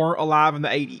 People who weren't alive in the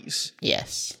 80s.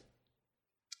 Yes.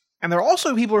 And there are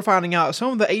also people who are finding out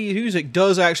some of the 80s music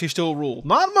does actually still rule.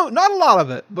 Not a lot of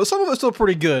it, but some of it's still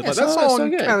pretty good. Yeah, like that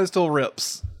song kind of still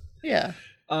rips. Yeah.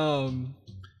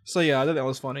 So yeah, I thought that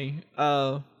was funny.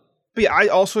 But yeah, I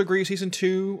also agree season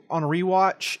 2 on a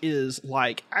rewatch is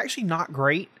like actually not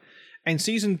great. And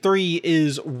season 3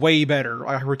 is way better.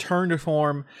 Like return to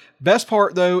form. Best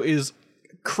part though is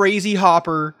Crazy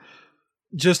Hopper.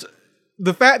 Just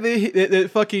the fact that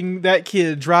fucking that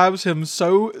kid drives him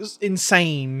so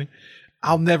insane.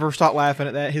 I'll never stop laughing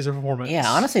at his performance. Yeah,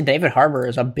 honestly, David Harbour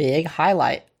is a big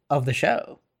highlight of the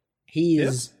show.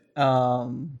 He's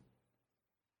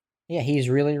he's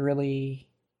really, really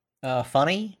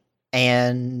funny,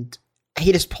 and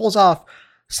he just pulls off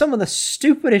some of the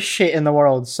stupidest shit in the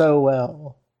world so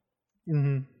well.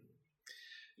 Mm-hmm.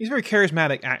 He's a very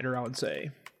charismatic actor, I would say.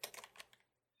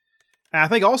 And I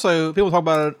think also people talk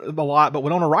about it a lot, but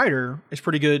Winona Ryder is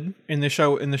pretty good in the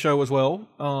show as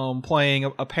well, playing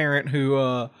a parent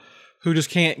who just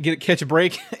can't catch a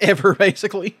break ever.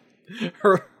 Basically,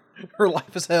 her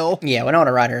life is hell. Yeah,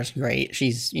 Winona Ryder is great.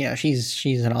 She's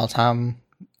an all-time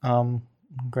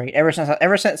great. Ever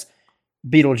since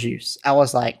Beetlejuice, I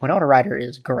was like, Winona Ryder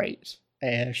is great,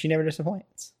 and she never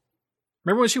disappoints.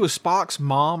 Remember when she was Spock's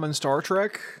mom in Star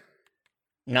Trek?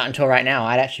 Not until right now.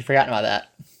 I'd actually forgotten about that.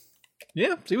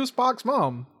 Yeah, she was Spock's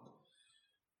mom.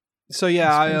 So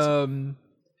yeah, I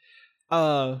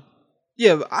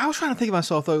was trying to think of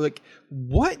myself though, like,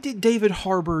 what did David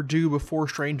Harbour do before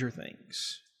Stranger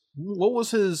Things? What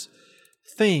was his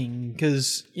thing?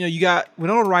 Because you got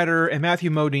Winona Ryder and Matthew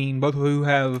Modine, both of who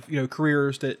have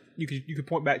careers that you could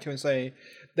point back to and say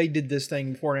they did this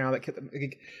thing before now. That kept them,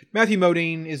 like, Matthew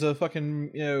Modine is a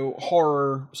fucking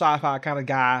horror sci-fi kind of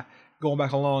guy. Going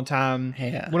back a long time.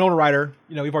 Yeah. Winona Ryder,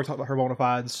 we've already talked about her bona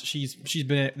fides. She's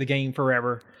been at the game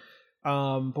forever.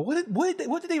 But what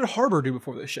did David Harbour do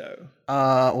before this show?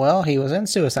 Well, he was in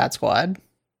Suicide Squad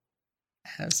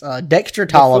as Dexter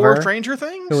Tolliver. Before Stranger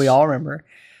Things? Who we all remember.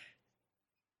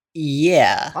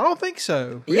 Yeah. I don't think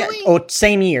so. Really? Yeah. Oh,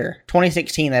 same year,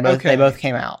 2016. They both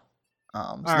came out.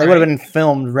 So they would have been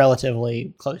filmed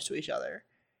relatively close to each other.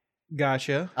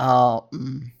 Gotcha.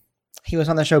 He was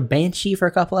on the show Banshee for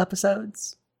a couple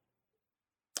episodes.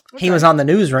 Okay. He was on The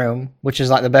Newsroom, which is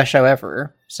like the best show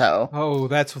ever. So,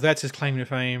 that's his claim to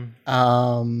fame.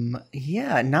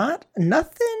 Yeah,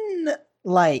 nothing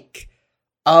like.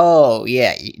 Oh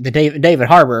yeah, the David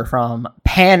Harbour from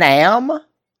Pan Am.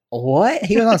 What?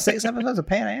 He was on 6 episodes of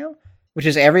Pan Am, which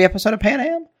is every episode of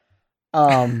Pan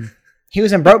Am. He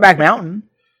was in Brokeback Mountain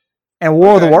and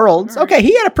War of the Worlds. Right. Okay,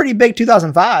 he had a pretty big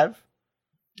 2005.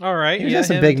 All right, he had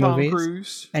some big Tom movies,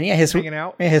 Cruise and his hanging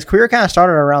out. Yeah, his career kind of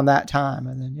started around that time,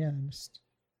 and then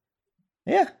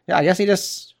Yeah, I guess he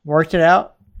just worked it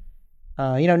out.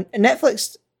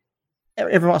 Netflix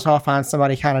every once in a while finds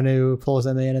somebody kind of new, pulls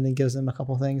them in, and then gives them a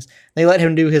couple things. They let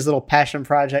him do his little passion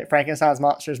project, Frankenstein's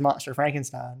Monsters, Monster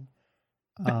Frankenstein.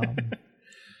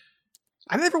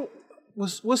 I never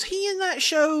was he in that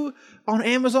show on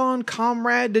Amazon,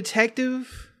 Comrade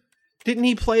Detective? Didn't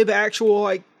he play the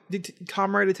actual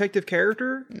Comrade Detective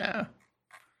character? No.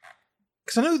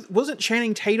 Because I know, wasn't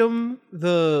Channing Tatum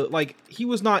he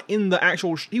was not in the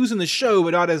actual, he was in the show,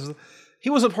 but not as, he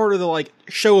wasn't part of the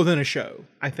show within a show,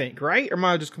 I think, right? Or am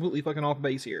I just completely fucking off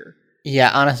base here?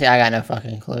 Yeah, honestly, I got no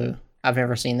fucking clue. I've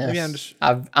never seen this. Maybe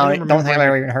I don't think I've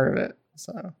ever even heard of it.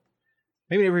 So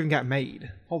maybe it never even got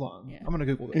made. Hold on. Yeah. I'm going to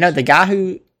Google this. No, the guy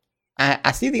who,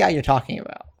 I see the guy you're talking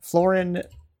about. Florin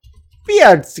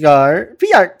Piarczyk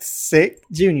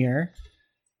Jr.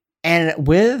 And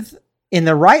in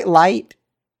the right light,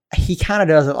 he kind of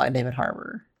does it like David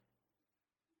Harbour.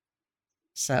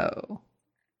 So,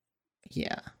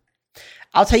 yeah.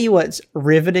 I'll tell you what's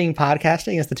riveting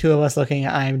podcasting is the two of us looking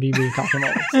at IMDb talking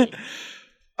about it.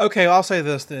 Okay, I'll say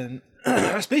this then.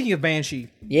 Speaking of Banshee.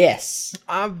 Yes.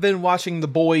 I've been watching The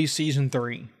Boys Season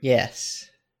 3. Yes.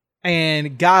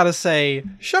 And gotta say,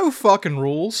 show fucking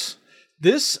rules.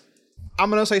 This, I'm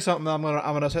gonna say something. I'm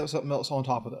gonna say something else on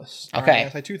top of this. Okay. Right, I'm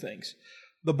gonna say two things.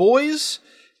 The Boys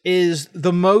is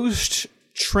the most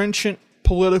trenchant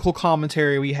political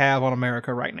commentary we have on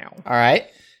America right now. All right.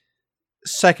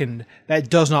 Second, that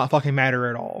does not fucking matter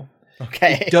at all.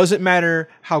 Okay. It doesn't matter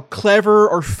how clever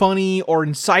or funny or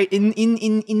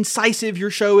incisive your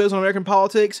show is on American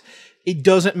politics. It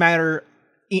doesn't matter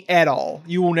at all.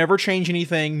 You will never change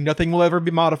anything. Nothing will ever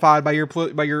be modified by your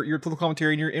political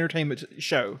commentary and your entertainment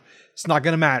show. It's not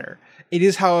going to matter. It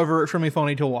is, however, extremely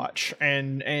funny to watch,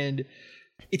 and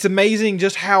it's amazing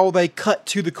just how they cut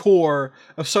to the core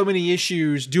of so many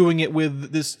issues, doing it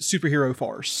with this superhero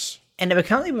farce. And it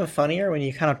becomes even funnier when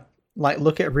you kind of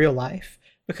look at real life,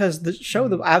 because the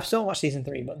show I've still watched season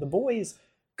 3, but The Boys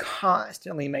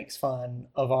constantly makes fun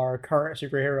of our current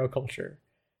superhero culture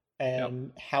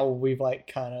and how we've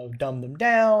kind of dumbed them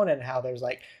down, and how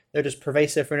they're just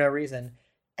pervasive for no reason.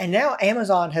 And now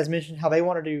Amazon has mentioned how they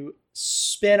want to do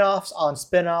spin-offs on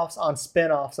spin-offs on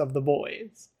spin-offs of The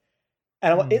Boys.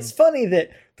 And it's funny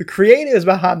that the creatives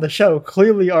behind the show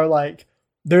clearly are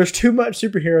there's too much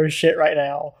superhero shit right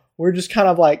now. We're just kind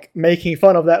of making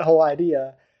fun of that whole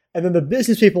idea. And then the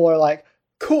business people are like,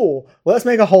 cool, let's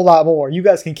make a whole lot more. You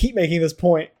guys can keep making this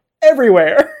point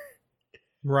everywhere.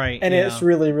 Right. And it's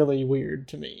really, really weird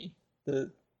to me,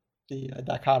 the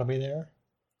dichotomy there.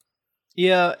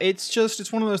 Yeah, it's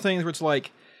one of those things where it's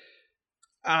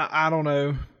I don't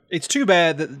know. It's too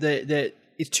bad that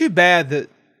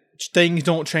things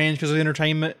don't change because of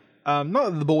entertainment. Not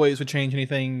that The Boys would change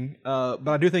anything, but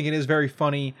I do think it is very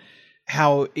funny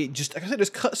how it just, like I said,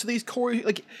 just cuts to these core,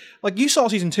 like you saw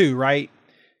season 2, right?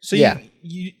 So yeah.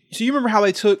 You remember how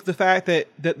they took the fact that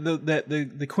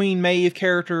the Queen Maeve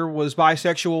character was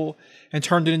bisexual and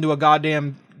turned it into a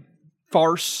goddamn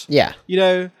farce? Yeah.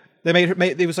 They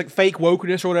made it was fake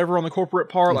wokeness or whatever on the corporate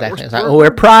part. Exactly.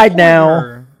 We're pride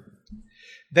now.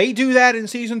 They do that in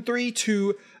season 3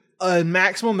 to a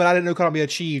maximum that I didn't know could be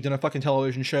achieved in a fucking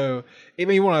television show. It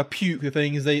made me want to puke, the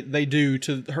things they do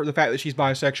to her, the fact that she's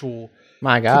bisexual.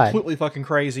 My God. Completely fucking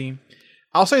crazy.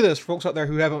 I'll say this for folks out there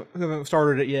who haven't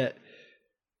started it yet.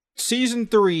 Season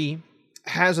 3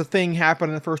 has a thing happen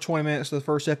in the first 20 minutes of the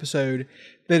first episode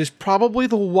that is probably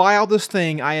the wildest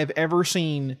thing I have ever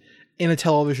seen in a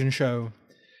television show.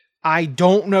 I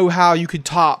don't know how you could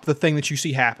top the thing that you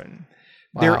see happen.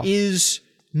 Wow. There is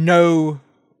no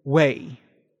way.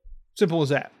 Simple as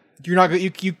that. You're not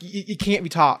you can't be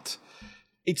topped.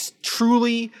 It's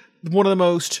truly one of the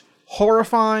most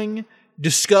horrifying,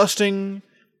 disgusting,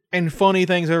 and funny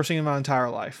things I've ever seen in my entire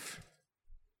life.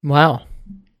 Wow.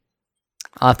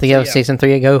 I'll have to give season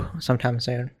 3 a go sometime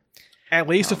soon. At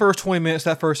least the first 20 minutes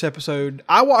of that first episode.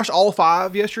 I watched all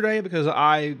 5 yesterday because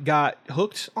I got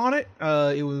hooked on it.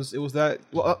 It was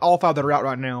all 5 that are out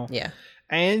right now. Yeah.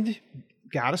 And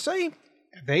gotta say,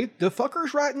 the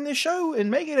fuckers writing this show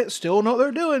and making it still know what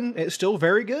they're doing. It's still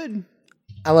very good.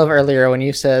 I love earlier when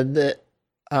you said that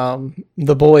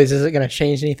The Boys isn't going to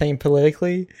change anything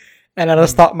politically. And I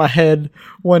just thought in my head,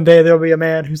 one day there'll be a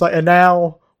man who's like, and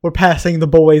now we're passing the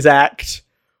Boys Act.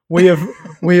 We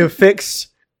have fixed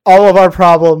all of our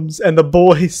problems, and the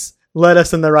boys led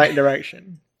us in the right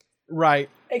direction. Right.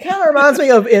 It kind of reminds me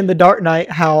of in The Dark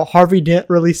Knight how Harvey Dent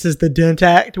releases the Dent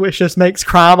Act, which just makes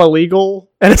crime illegal.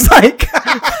 And it's like,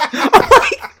 I'm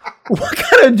like, what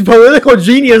kind of political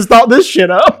genius thought this shit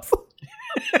up?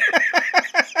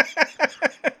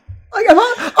 Like,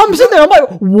 I'm sitting there, I'm like,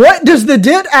 what does the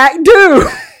Dent Act do?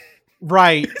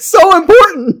 Right. So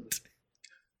important.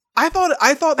 I thought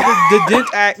that the Dent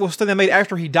Act was something they made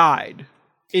after he died,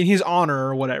 in his honor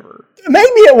or whatever. Maybe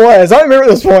it was. I don't remember at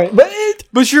this point,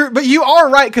 But you are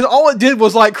right, because all it did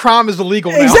was like crime is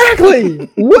illegal now. exactly.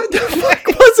 What the fuck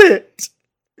was it?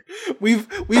 We've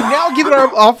now given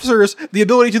our officers the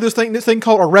ability to do this thing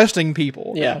called arresting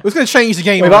people. Yeah. It's going to change the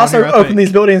game. We've around also here, I opened think.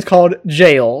 these buildings called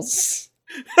jails.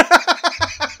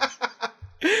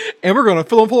 And we're going to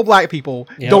fill them full of black people.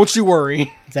 Yep. Don't you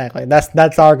worry. Exactly.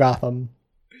 That's our Gotham.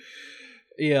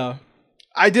 Yeah.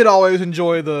 I did always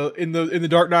enjoy in the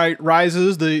Dark Knight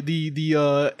Rises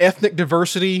the ethnic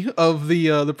diversity of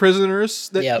the prisoners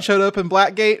that showed up in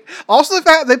Blackgate. Also the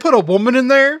fact they put a woman in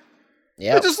there.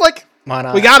 Yeah. They're just like, why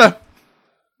not? we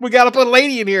gotta put a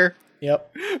lady in here.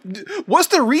 Yep. What's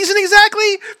the reason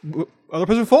exactly? Other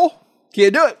prison full?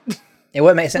 Can't do it. It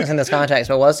wouldn't make sense in this context,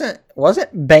 but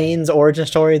wasn't Bane's origin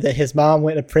story that his mom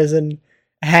went to prison,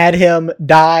 had him,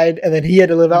 died, and then he had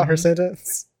to live out her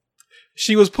sentence?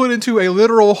 She was put into a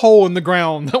literal hole in the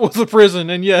ground that was a prison,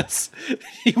 and yes,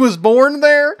 he was born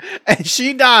there, and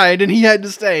she died, and he had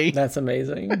to stay. That's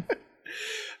amazing.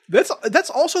 That's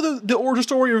also the origin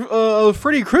story of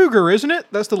Freddy Krueger, isn't it?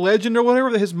 That's the legend or whatever,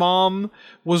 that his mom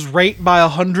was raped by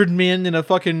 100 men in a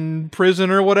fucking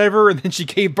prison or whatever, and then she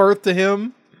gave birth to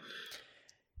him.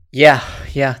 Yeah,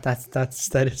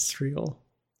 that is real.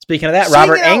 Speaking of that, Saying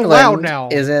Robert it out loud Englund now.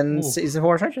 is in Ooh. season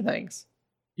 4 of Stranger Things.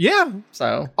 Yeah,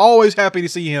 So always happy to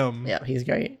see him. yeah, he's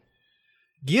great.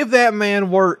 Give that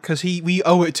man work, because we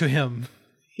owe it to him.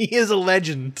 He is a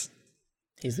legend.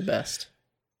 He's the best.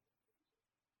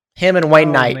 Him and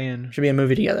Wayne Knight man. should be a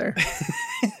movie together.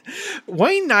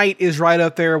 Wayne Knight is right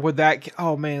up there with that.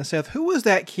 Oh man, Seth, who was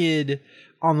that kid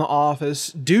on The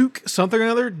Office? Duke something or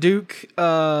other? Duke.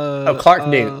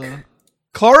 Clark Duke.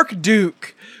 Clark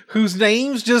Duke, whose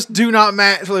names just do not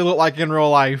match what they look like in real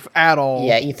life at all.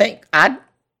 Yeah, you think I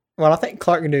think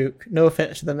Clark Duke, no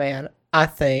offense to the man, I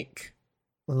think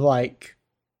like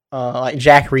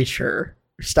Jack Reacher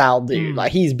style dude.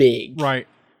 Like he's big. Right.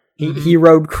 He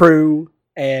rode crew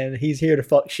and he's here to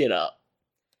fuck shit up.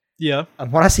 Yeah.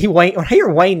 When I hear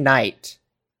Wayne Knight,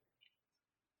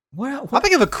 I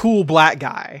think of a cool black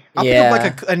guy. I think of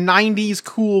like a 90s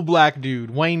cool black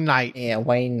dude, Wayne Knight. Yeah,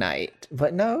 Wayne Knight.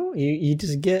 But no, you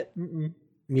just get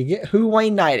who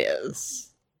Wayne Knight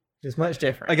is. It's much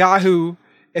different. A guy who,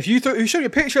 if you showed me a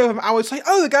picture of him, I would say,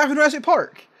 oh, the guy from Jurassic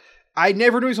Park. I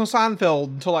never knew he was on Seinfeld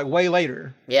until like way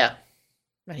later. Yeah.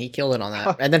 And he killed it on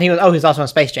that. And then he's also on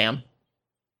Space Jam.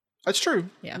 That's true.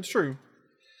 Yeah. That's true.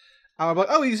 I'm like,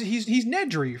 oh, he's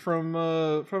Nedry from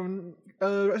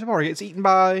Jurassic Park. Gets eaten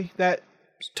by that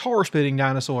tar spitting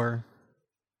dinosaur.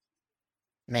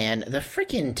 Man, the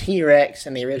freaking T-Rex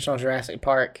in the original Jurassic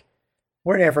Park,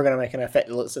 we're never going to make an effect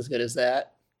that looks as good as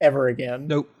that ever again.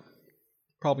 Nope.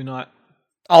 Probably not.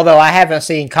 Although I haven't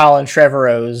seen Colin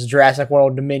Trevorrow's Jurassic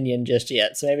World Dominion just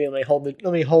yet, so maybe let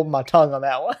me hold my tongue on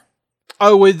that one.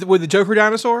 Oh, with the Joker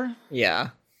dinosaur? Yeah.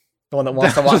 The one that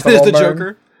wants to watch That's the world the burn.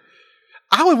 Joker.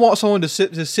 I would want someone to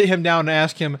sit him down and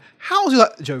ask him, how is he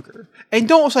like the Joker? And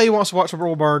don't say he wants to watch the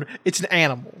world burn. It's an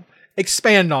animal.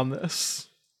 Expand on this.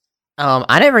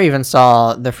 I never even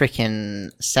saw the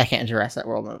freaking second Jurassic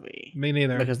World movie. Me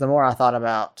neither. Because the more I thought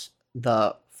about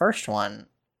the first one,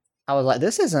 I was like,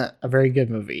 this isn't a very good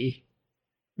movie.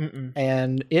 Mm-mm.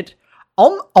 And it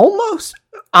almost,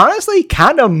 honestly,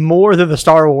 kind of more than the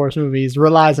Star Wars movies,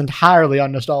 relies entirely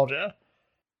on nostalgia.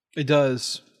 It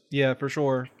does. Yeah, for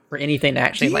sure. For anything to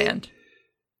actually land.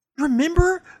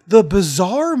 Remember the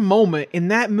bizarre moment in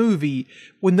that movie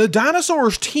when the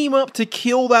dinosaurs team up to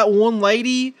kill that one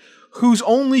lady whose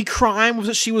only crime was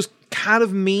that she was kind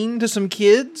of mean to some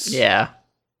kids? Yeah.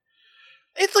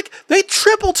 It's like they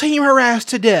triple team her ass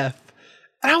to death.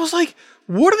 And I was like,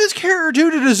 what did this character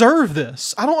do to deserve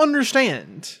this? I don't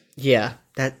understand. Yeah,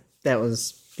 that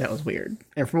was weird.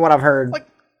 And from what I've heard, that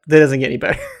doesn't get any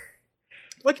better.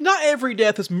 Like, not every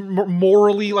death is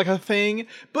morally like a thing,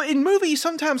 but in movies,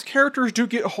 sometimes characters do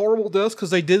get horrible deaths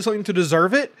because they did something to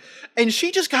deserve it. And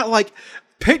she just got, like,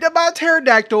 picked up by a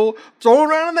pterodactyl, thrown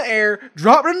around in the air,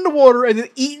 dropped into the water, and then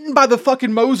eaten by the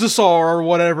fucking mosasaur or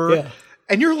whatever. Yeah.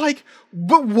 And you're like,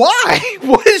 but why?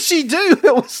 What did she do?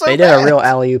 That was so They did a real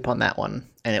alley-oop on that one,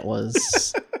 and it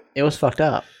was fucked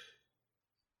up.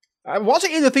 I'm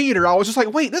watching it in the theater. I was just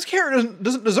like, wait, this character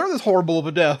doesn't deserve this horrible of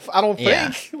a death. I don't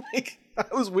think. Like,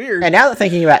 that was weird. And now that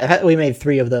thinking about it, the fact that we made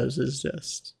 3 of those is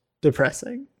just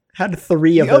depressing. How did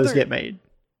 3 of those get made?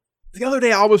 The other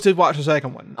day, I almost did watch the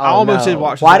second one. I almost did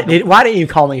watch the second one. Why didn't you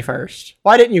call me first?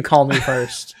 Why didn't you call me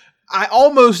first? I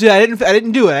almost did. I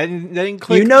didn't do it. I didn't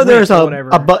click. You know, there's link or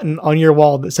a button on your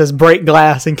wall that says "break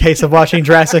glass" in case of watching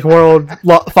Jurassic World: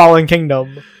 Fallen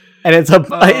Kingdom, and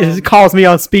it calls me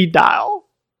on speed dial.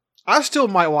 I still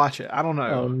might watch it. I don't know.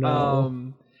 Oh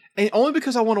no! And only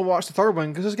because I want to watch the third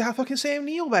one because it's got fucking Sam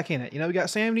Neill back in it. You know, we got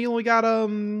Sam Neill. We got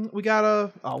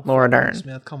Laura Dern.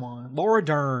 Smith. Come on, Laura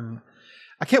Dern.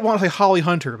 I can't want to say Holly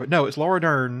Hunter, but no, it's Laura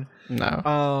Dern.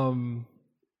 No.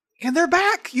 And they're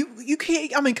back. You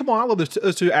can't. I mean, come on. I love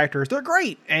those two actors. They're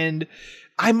great, and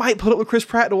I might put up with Chris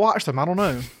Pratt to watch them. I don't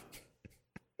know.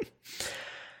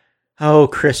 Oh,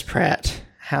 Chris Pratt!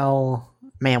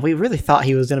 Man, we really thought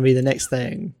he was going to be the next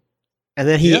thing, and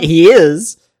then he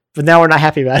is, but now we're not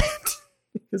happy about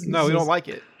it. No, we don't like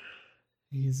it.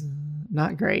 He's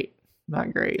not great.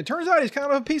 Not great. It turns out he's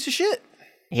kind of a piece of shit.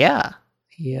 Yeah.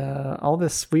 All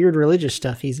this weird religious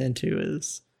stuff he's into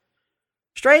is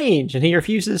strange, and he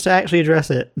refuses to actually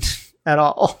address it at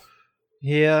all.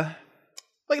 Yeah.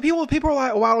 Like people are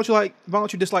like, why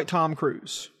don't you dislike Tom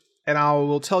Cruise? And I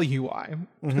will tell you why.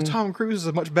 Because Tom Cruise is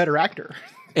a much better actor.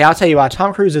 Yeah, I'll tell you why.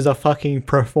 Tom Cruise is a fucking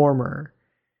performer.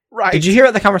 Right. Did you hear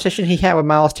about the conversation he had with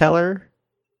Miles Teller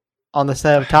on the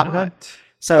set of Top Gun?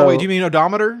 So, wait, do you mean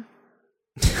odometer?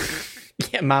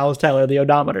 Yeah, Miles Teller, the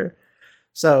odometer.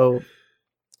 So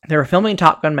they were filming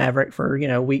Top Gun Maverick for,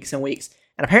 weeks and weeks.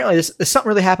 And apparently this something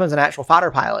really happens in actual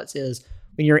fighter pilots is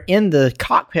when you're in the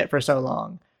cockpit for so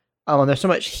long, there's so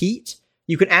much heat,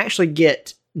 you can actually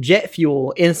get jet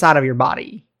fuel inside of your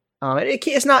body.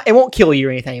 It won't kill you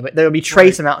or anything, but there will be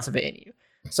trace amounts of it in you.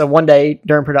 So one day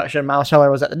during production, Miles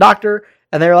Teller was at the doctor,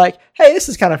 and they were like, "Hey, this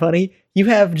is kind of funny. You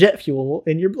have jet fuel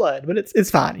in your blood, but it's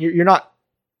fine. You're not.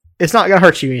 It's not going to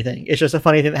hurt you or anything. It's just a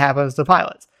funny thing that happens to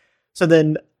pilots." So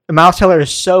then Miles Teller is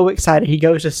so excited. He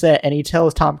goes to set and he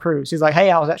tells Tom Cruise, he's like,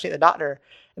 "Hey, I was actually at the doctor,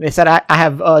 and they said I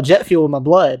have jet fuel in my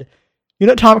blood." You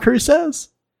know what Tom Cruise says?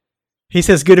 He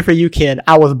says, "Good for you, kid.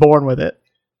 I was born with it."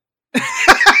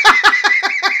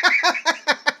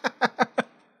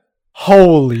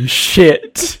 Holy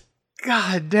shit.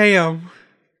 God damn.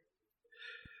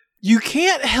 You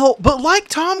can't help but like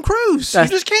Tom Cruise. You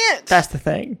just can't. That's the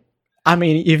thing. I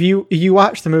mean, if you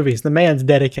watch the movies, the man's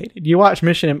dedicated. You watch the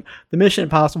Mission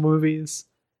Impossible movies,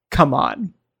 come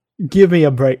on. Give me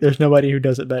a break. There's nobody who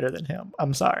does it better than him.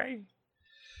 I'm sorry.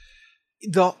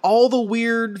 All the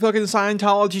weird fucking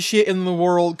Scientology shit in the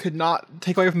world could not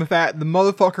take away from the fact the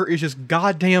motherfucker is just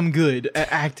goddamn good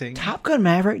at acting. Top Gun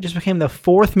Maverick just became the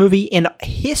fourth movie in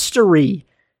history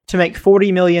to make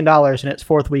 $40 million in its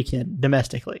fourth weekend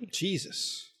domestically.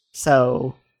 Jesus.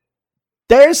 So,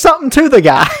 there's something to the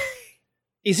guy.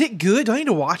 Is it good? Do I need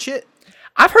to watch it?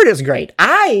 I've heard it's great.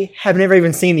 I have never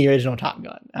even seen the original Top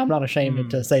Gun. I'm not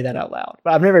ashamed to say that out loud,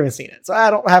 but I've never even seen it. So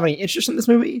I don't have any interest in this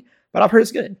movie, but I've heard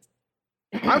it's good.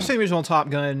 I've seen the original Top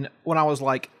Gun when I was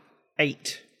like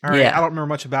 8. All right, yeah. I don't remember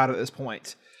much about it at this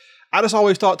point. I just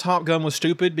always thought Top Gun was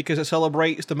stupid because it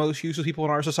celebrates the most useless people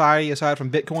in our society aside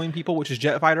from Bitcoin people, which is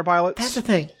jet fighter pilots. That's the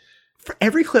thing. For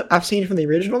every clip I've seen from the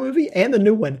original movie and the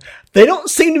new one, they don't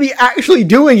seem to be actually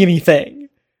doing anything.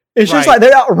 It's just like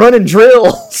they're out running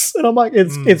drills. And I'm like,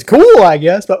 it's cool, I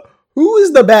guess, but who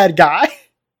is the bad guy?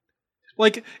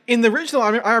 Like, in the original,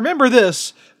 I remember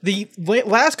this. The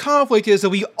last conflict is that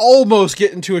we almost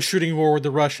get into a shooting war with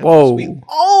the Russians. Whoa. We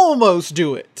almost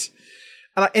do it.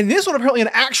 And in this one, apparently an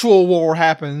actual war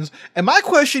happens. And my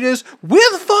question is, with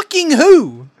fucking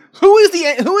who? Who is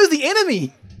the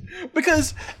enemy?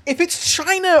 Because if it's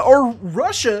China or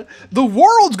Russia, the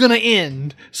world's gonna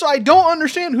end. So I don't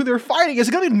understand who they're fighting. Is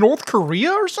it gonna be North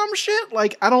Korea or some shit?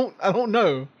 Like, I don't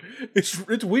know.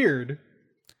 It's weird.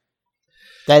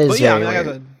 That is but yeah, very I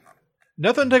weird.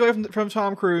 nothing to take away from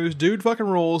Tom Cruise. Dude fucking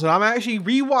rules. And I'm actually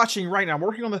rewatching right now. I'm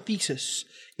working on the thesis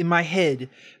in my head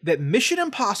that Mission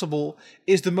Impossible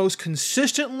is the most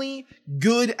consistently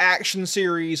good action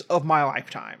series of my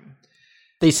lifetime.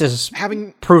 Thesis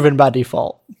proven by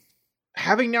default.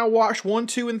 Having now watched 1,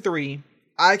 2, and 3,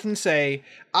 I can say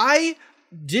I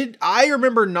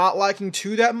remember not liking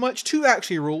 2 that much. 2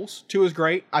 actually rules. 2 is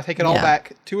great. I take it all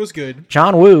back. 2 is good.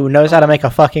 John Woo knows how to make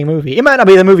a fucking movie. It might not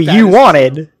be the movie you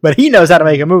wanted, but he knows how to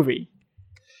make a movie.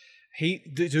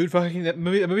 That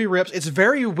movie rips. It's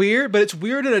very weird, but it's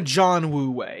weird in a John Woo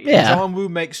way. Yeah. John Woo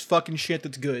makes fucking shit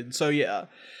that's good. So yeah.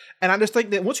 And I just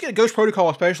think that once you get Ghost Protocol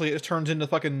especially, it just turns into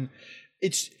fucking...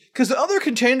 It's... Because the other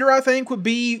contender, I think, would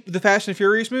be the Fast and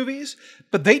Furious movies,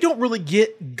 but they don't really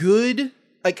get good,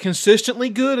 like consistently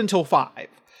good, until 5.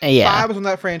 Yeah. 5 is when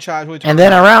that franchise really and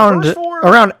then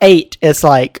around 8, it's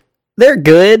like, they're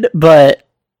good, but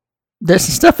there's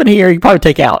some stuff in here you probably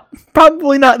take out.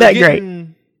 Probably not that great.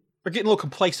 We're getting a little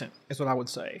complacent, is what I would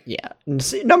say. Yeah.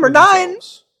 See, number 9,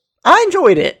 I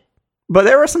enjoyed it, but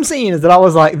there were some scenes that I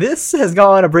was like, this has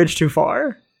gone a bridge too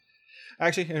far.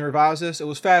 Actually, and revise this, it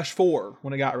was Fast 4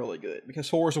 when it got really good. Because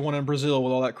 4 is the one in Brazil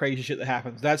with all that crazy shit that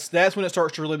happens. That's when it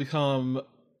starts to really become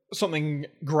something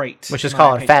great. Which is in my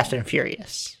called opinion. Fast and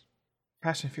Furious.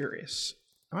 Fast and Furious.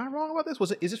 Am I wrong about this?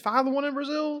 Is it 5 the one in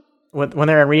Brazil? When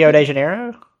they're in Rio de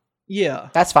Janeiro? Yeah.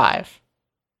 That's 5.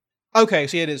 Okay,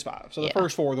 so it is 5. So the Yeah.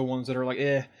 first 4 are the ones that are like,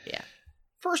 eh. Yeah.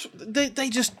 First, they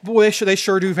just, boy, they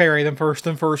sure do vary than first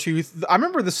few. I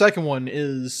remember the second one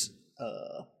is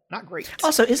not great.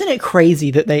 Also, isn't it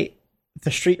crazy that the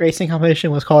street racing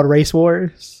competition was called Race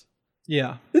Wars?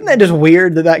 Yeah. Isn't that just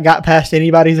weird that got past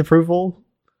anybody's approval?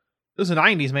 It was the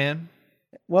 90s, man.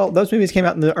 Well, those movies came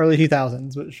out in the early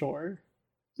 2000s, but sure.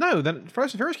 No, then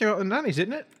Fast and Furious came out in the 90s,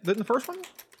 didn't it? Didn't the first one?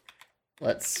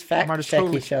 Let's Am fact I check just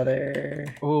totally- each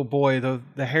other. Oh boy, the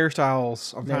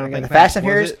hairstyles. I'm There trying we to go. think. The Fast and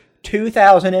Was Furious it-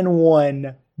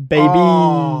 2001, baby.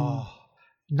 Oh,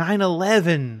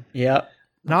 9/11. Yep.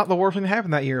 Not the worst thing that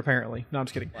happened that year, apparently. No, I'm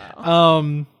just kidding.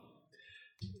 Wow.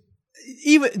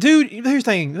 Even dude, here's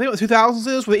the thing. The thing about the 2000s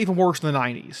is was even worse than the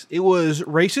 90s. It was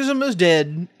racism is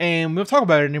dead, and we don't talk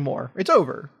about it anymore. It's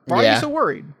over. Why are Yeah. you so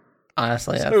worried?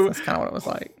 Honestly, So- that's kind of what it was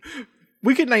like.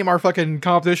 We could name our fucking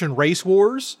competition Race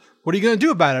Wars. What are you gonna do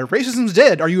about it? Racism's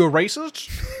dead. Are you a racist?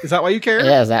 Is that why you care?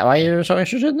 Yeah, is that why you're so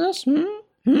interested in this?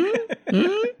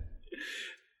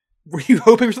 Were you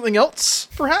hoping for something else,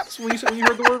 perhaps, when you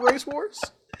heard the word Race Wars?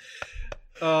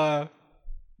 But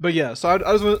yeah, so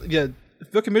I was yeah.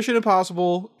 Fucking Mission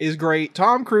Impossible is great.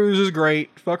 Tom Cruise is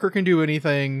great. Fucker can do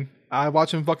anything. I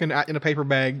watch him fucking act in a paper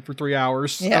bag for 3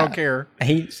 hours. Yeah. I don't care.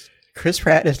 Chris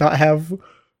Pratt does not have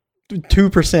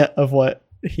 2% of what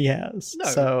he has. No.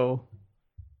 So,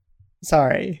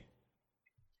 sorry.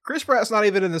 Chris Pratt's not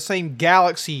even in the same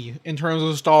galaxy in terms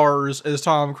of stars as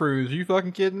Tom Cruise. Are you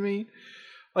fucking kidding me?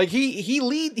 Like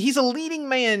he's a leading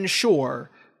man,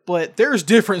 sure, but there's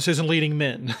differences in leading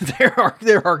men. there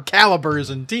are calibers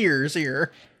and tiers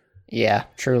here. Yeah,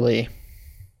 truly.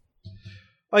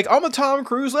 Like on the Tom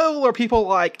Cruise level are people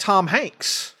like Tom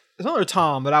Hanks. There's another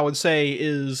Tom that I would say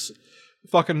is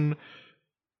fucking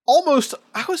almost.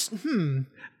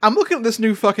 I'm looking at this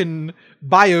new fucking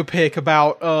biopic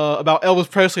about Elvis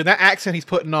Presley and that accent he's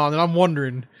putting on, and I'm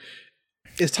wondering,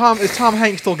 is Tom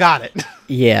Hanks still got it?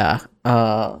 Yeah.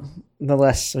 The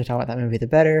less we talk about that movie, the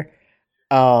better.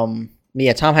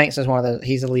 Yeah, Tom Hanks is one of the.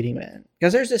 He's a leading man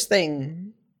because there's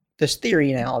this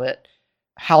theory now that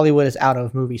Hollywood is out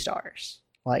of movie stars.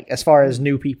 Like as far as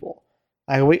new people,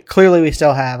 like we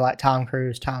still have like Tom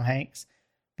Cruise, Tom Hanks,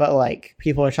 but like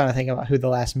people are trying to think about who the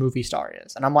last movie star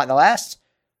is, and I'm like the last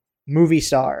movie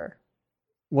star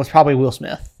was probably Will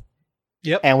Smith.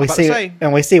 Yep. And we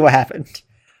see what happened.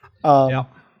 Yeah.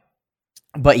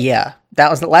 But yeah, that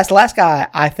was the last guy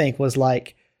I think was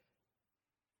like,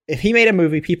 if he made a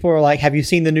movie, people were like, "Have you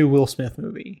seen the new Will Smith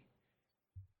movie?"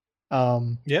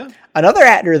 Yeah. Another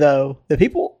actor though, that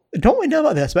people don't really know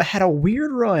about this, but had a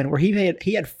weird run where he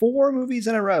had 4 movies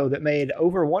in a row that made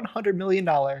over $100 million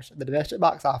at the domestic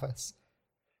box office.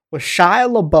 Was Shia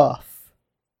LaBeouf.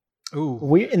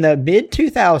 Ooh. In the mid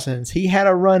 2000s, he had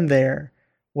a run there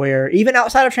where even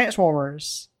outside of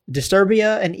Transformers,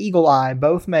 Disturbia and Eagle Eye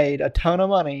both made a ton of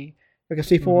money because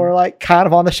people were like kind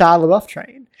of on the Shia LaBeouf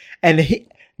train, and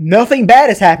nothing bad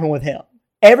has happened with him.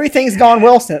 Everything's gone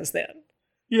well since then.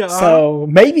 Yeah. So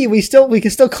maybe we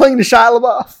can still cling to Shia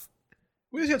LaBeouf.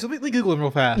 We just got to Google him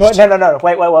real fast. No.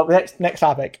 Wait. Next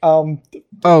topic. Oh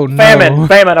no. Famine,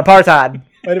 apartheid.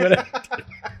 Wait a minute.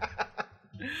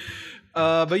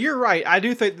 But you're right. I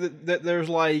do think that there's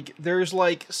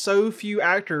like so few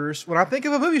actors. When I think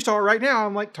of a movie star right now,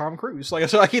 I'm like Tom Cruise. Like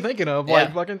that's what I keep thinking of.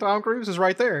 Like fucking Tom Cruise is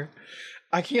right there.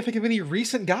 I can't think of any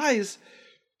recent guys.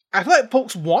 I feel like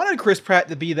folks wanted Chris Pratt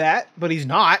to be that, but he's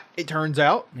not. It turns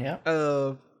out. Yeah.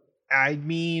 I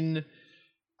mean,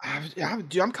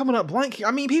 I'm coming up blank.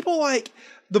 I mean, people like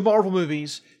the Marvel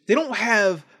movies. They don't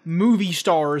have movie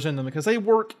stars in them because they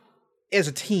work as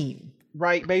a team.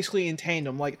 Right, basically in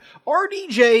tandem. Like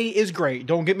RDJ is great.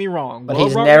 Don't get me wrong, but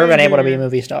he's never been able to be a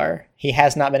movie star. He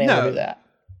has not been able to do that.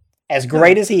 As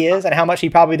great as he is, and how much he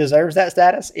probably deserves that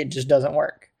status, it just doesn't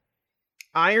work.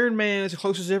 Iron Man is the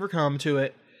closest ever come to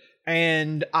it,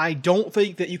 and I don't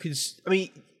think that you could. I mean,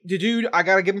 the dude, I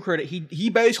gotta give him credit. He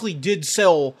basically did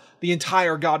sell the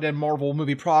entire goddamn Marvel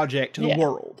movie project to the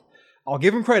world. I'll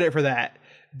give him credit for that,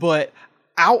 but.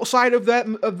 Outside of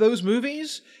those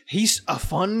movies, he's a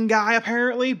fun guy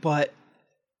apparently, but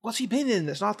what's he been in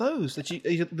that's not those? That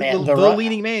the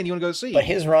leading man you want to go see. But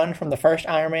his run from the first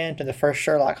Iron Man to the first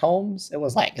Sherlock Holmes, it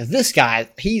was like, this guy,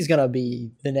 he is gonna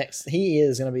be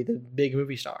the big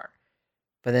movie star.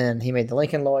 but then he made The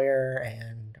Lincoln Lawyer,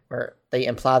 and where they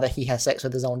imply that he has sex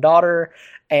with his own daughter,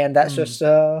 and that's just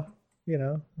then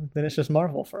it's just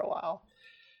Marvel for a while.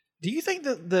 Do you think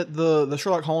that the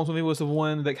Sherlock Holmes movie was the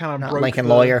one that kind of Not broke Lincoln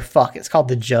Lawyer. Fuck, it's called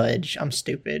The Judge. I'm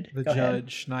stupid. The Go ahead.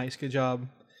 Judge. Nice, good job.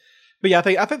 But yeah,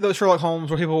 I think the Sherlock Holmes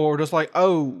where people were just like, I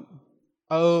don't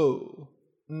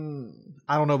know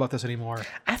about this anymore.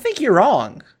 I think you're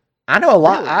wrong. I know a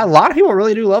lot. Really? A lot of people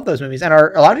really do love those movies, and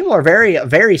a lot of people are very,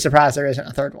 very surprised there isn't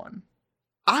a third one.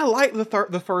 I liked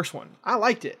the first one. I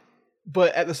liked it,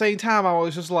 but at the same time, I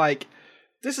was just like,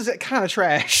 this is kind of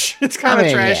trash. It's kind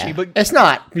of trashy, yeah. but It's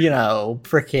not,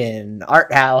 freaking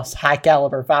art house, high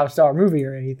caliber, 5-star movie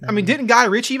or anything. I mean, didn't Guy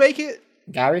Ritchie make it?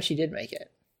 Guy Ritchie did make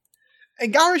it.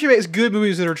 And Guy Ritchie makes good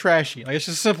movies that are trashy. Like, it's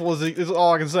just simple as is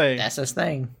all I can say. That's his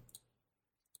thing.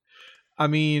 I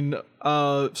mean,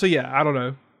 so yeah, I don't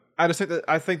know. I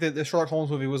think that the Sherlock Holmes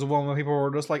movie was the one where people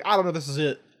were just like, I don't know, this is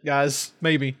it, guys.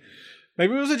 Maybe it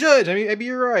was a Judge. I mean, maybe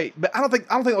you're right, but I don't think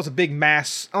that was a big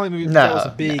mass. I don't think that was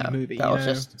a big movie. That was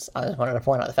just. I just wanted to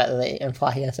point out the fact that they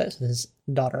imply he has sex with his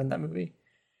daughter in that movie.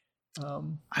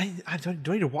 Do I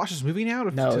need to watch this movie now?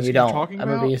 No, to you don't. Talking A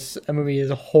about? movie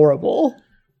is horrible.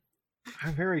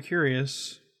 I'm very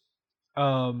curious.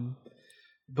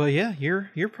 But yeah,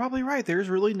 you're probably right. There's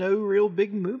really no real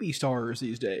big movie stars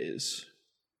these days.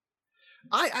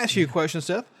 I ask you a question,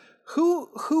 Seth. Who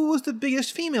was the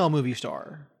biggest female movie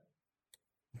star?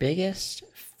 Biggest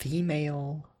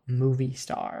female movie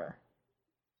star.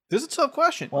 This is a tough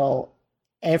question. Well,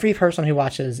 every person who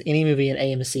watches any movie in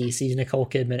AMC sees Nicole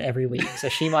Kidman every week, so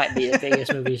she might be the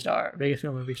biggest biggest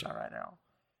female movie star right now.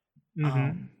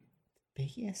 Mm-hmm.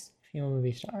 Biggest female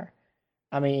movie star.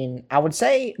 I mean, I would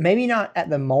say maybe not at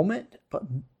the moment, but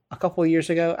a couple of years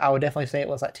ago, I would definitely say it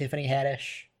was like Tiffany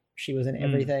Haddish. She was in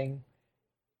everything.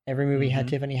 Every movie had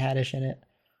Tiffany Haddish in it.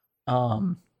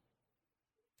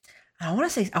 I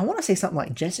want to say something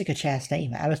like Jessica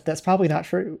Chastain. That's probably not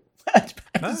true. I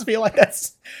just feel like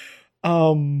that's,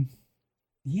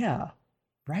 yeah.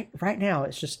 Right now,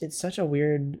 it's such a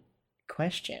weird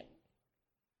question.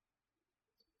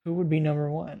 Who would be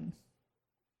number one?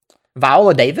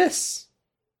 Viola Davis?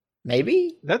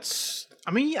 Maybe? I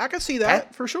can see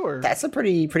that for sure. That's a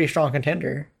pretty strong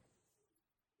contender.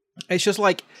 It's just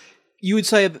like, you would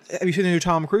say, have you seen the new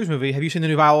Tom Cruise movie? Have you seen the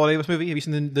new Viola Davis movie? Have you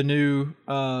seen the new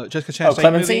Jessica Chastain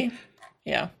Clemency? movie?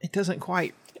 Yeah. It doesn't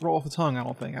quite roll off the tongue, I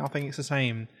don't think. I don't think it's the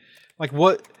same. Like,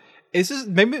 what is this?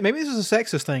 Maybe this is a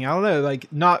sexist thing. I don't know.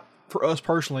 Like, not for us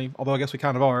personally, although I guess we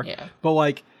kind of are. Yeah. But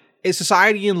like, is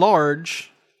society in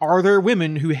large, are there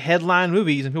women who headline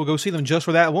movies and people go see them just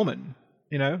for that woman?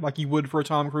 You know, like you would for a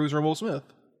Tom Cruise or a Will Smith.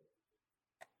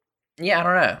 Yeah, I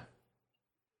don't know.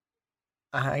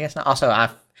 I guess not. Also, I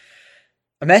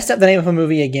messed up the name of a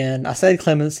movie again. I said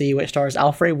Clemency, which stars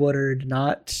Alfred Woodard,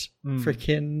 not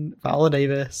freaking Viola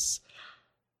Davis.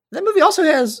 That movie also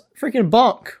has freaking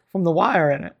Bunk from The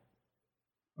Wire in it.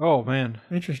 Oh, man.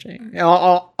 Interesting.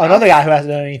 Another guy who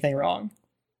hasn't done anything wrong.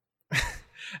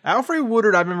 Alfred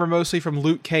Woodard, I remember mostly from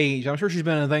Luke Cage. I'm sure she's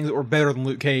been in things that were better than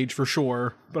Luke Cage, for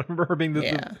sure. But I remember her being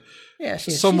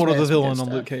she's somewhat of been the in some villain good on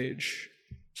stuff. Luke Cage.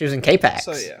 She was in K-Pax.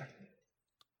 So, yeah.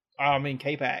 I mean,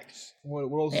 K-Pax. What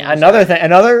else? Yeah,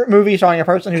 another movie starring a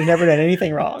person who's never done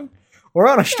anything wrong. We're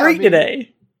on a street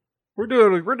today. We're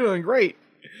doing great.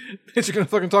 Bitch, you're gonna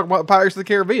fucking talk about Pirates of the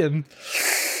Caribbean.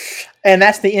 And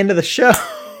that's the end of the show.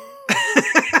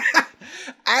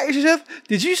 Actually, Jeff,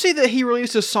 did you see that he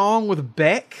released a song with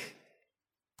Beck?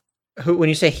 When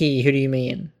you say he, who do you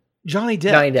mean? Johnny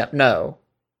Depp. Johnny Depp, no.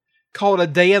 Called A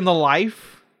Day in the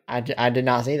Life. I did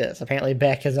not see this. Apparently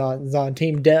Beck is on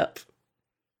Team Depp.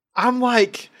 I'm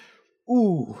like,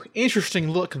 ooh,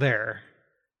 interesting look there.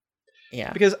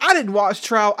 Yeah. Because I didn't watch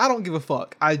Trial. I don't give a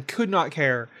fuck. I could not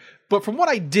care. But from what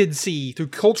I did see through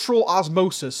cultural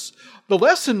osmosis, the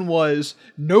lesson was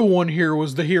no one here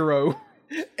was the hero.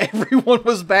 Everyone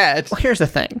was bad. Well, here's the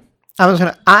thing.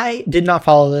 I did not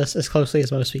follow this as closely as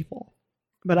most people,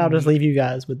 but I'll just leave you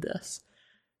guys with this.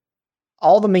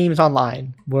 All the memes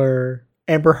online were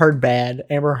Amber Heard bad,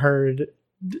 Amber Heard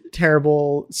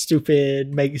terrible,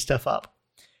 stupid, making stuff up.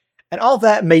 And all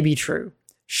that may be true.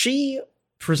 She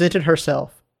presented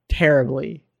herself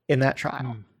terribly in that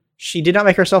trial. She did not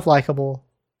make herself likable,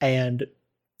 and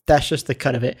that's just the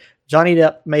cut of it. Johnny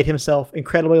Depp made himself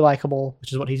incredibly likable,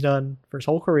 which is what he's done for his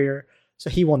whole career, so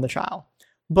he won the trial.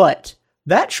 But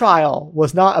that trial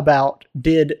was not about,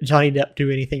 did Johnny Depp do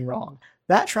anything wrong?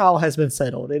 That trial has been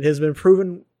settled. It has been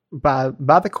proven by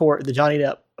the court that Johnny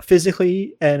Depp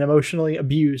physically and emotionally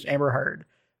abused Amber Heard.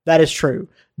 That is true.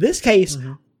 This case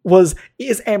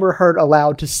is Amber Heard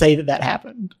allowed to say that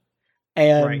happened?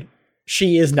 And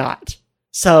she is not.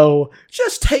 So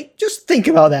just think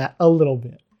about that a little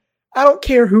bit. I don't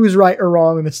care who's right or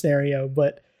wrong in the scenario,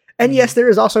 but and yes, there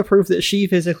is also proof that she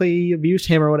physically abused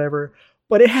him or whatever.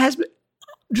 But it has been.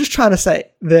 I'm just trying to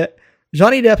say that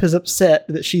Johnny Depp is upset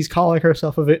that she's calling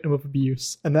herself a victim of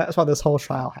abuse, and that's why this whole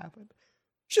trial happened.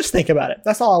 Just think about it.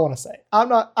 That's all I want to say.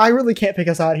 I really can't pick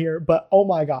a side here, but oh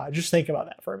my god, just think about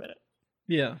that for a minute.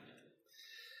 Yeah.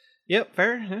 Yep,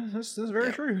 fair. Yeah, that's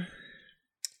very true.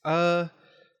 Well,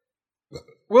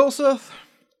 Seth,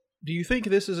 do you think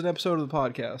this is an episode of the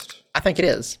podcast? I think it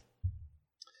is.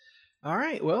 All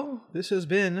right, well, this has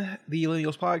been the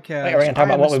Millennials Podcast. Wait, are we going to talk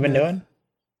about what we've been doing?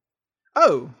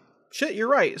 Oh, shit, you're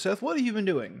right, Seth. What have you been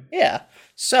doing? Yeah.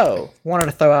 So, wanted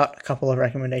to throw out a couple of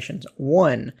recommendations.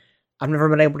 One, I've never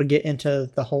been able to get into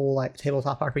the whole like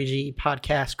tabletop RPG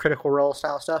podcast, Critical Role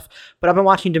style stuff, but I've been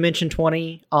watching Dimension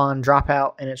 20 on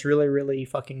Dropout, and it's really, really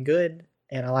fucking good,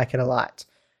 and I like it a lot.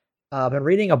 I've been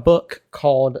reading a book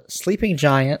called Sleeping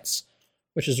Giants,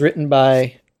 which is written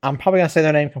by, I'm probably going to say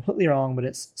their name completely wrong, but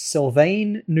it's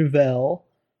Sylvain Neuvel.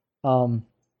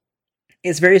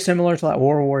 It's very similar to like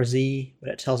World War Z, but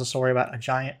it tells a story about a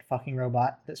giant fucking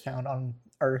robot that's found on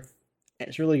Earth. And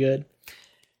it's really good.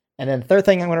 And then the third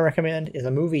thing I'm going to recommend is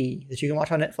a movie that you can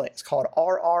watch on Netflix called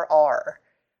RRR,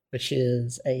 which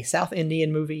is a South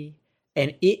Indian movie.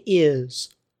 And it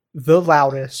is the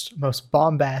loudest, most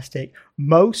bombastic,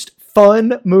 most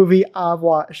fun movie I've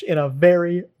watched in a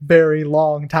very, very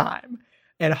long time.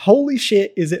 And holy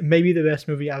shit, is it maybe the best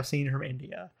movie I've seen from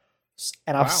India.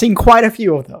 And I've seen quite a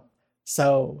few of them.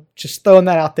 So just throwing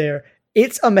that out there.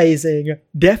 It's amazing.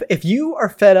 If you are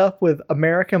fed up with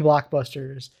American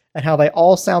blockbusters and how they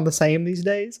all sound the same these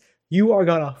days, you are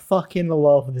going to fucking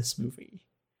love this movie.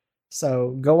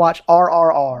 So go watch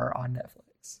RRR on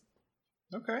Netflix.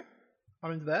 Okay.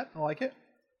 I'm into that. I like it.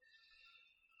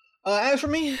 As for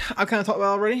me, I've kind of talked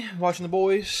about it already. Watching The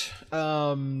Boys.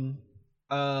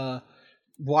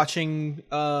 Watching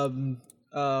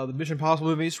the Mission Impossible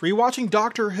movies. Rewatching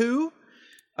Doctor Who.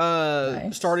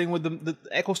 Nice. Starting with the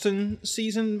Eccleston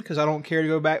season, because I don't care to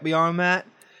go back beyond that.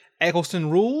 Eccleston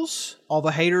rules. All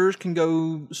the haters can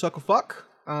go suck a fuck.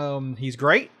 He's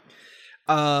great.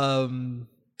 I've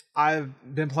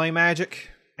been playing Magic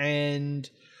and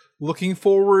looking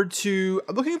forward to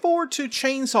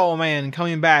Chainsaw Man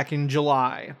coming back in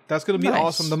July. That's going to be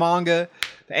awesome. The manga,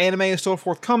 the anime is still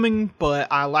forthcoming, but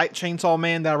I like Chainsaw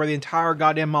Man that I read the entire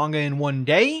goddamn manga in one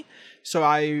day. So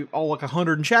all like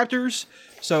 100 chapters.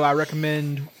 So I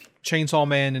recommend Chainsaw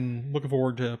Man and looking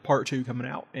forward to part 2 coming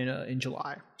out in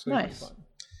July. So nice.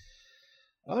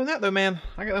 Other than that, though, man,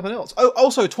 I got nothing else. Oh,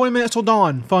 also 20 Minutes Till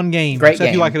Dawn, fun game. Great game.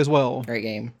 If you like it as well. Great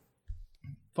game.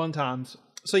 Fun times.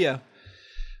 So yeah,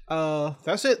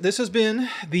 that's it. This has been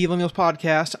the Millennials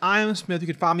Podcast. I am Smith. You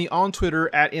can find me on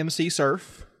Twitter at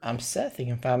MCSurf. I'm Seth. You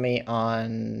can find me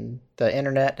on the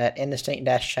internet at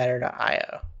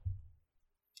indistinct-chatter.io.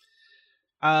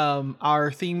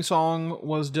 Our theme song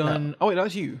was done. No. Oh wait, that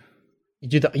was you.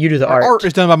 You do the art. Art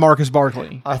is done by Marcus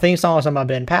Barkley. Our theme song was done by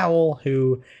Ben Powell,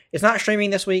 who is not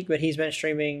streaming this week, but he's been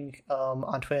streaming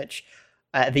on Twitch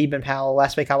at the Ben Powell.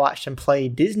 Last week I watched him play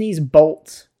Disney's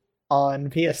Bolt on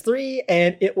PS3,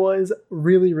 and it was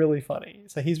really, really funny.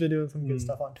 So he's been doing some good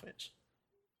stuff on Twitch.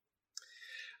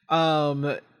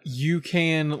 You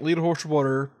can lead a horse to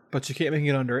water, but you can't make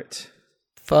it under it.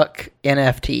 Fuck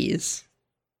NFTs.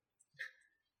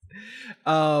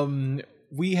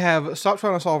 We have stopped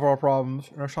trying to solve our problems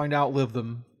and are trying to outlive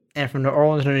them. And from New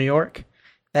Orleans to New York,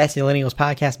 that's the Millennials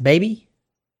Podcast, baby.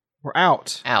 We're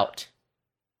out. Out.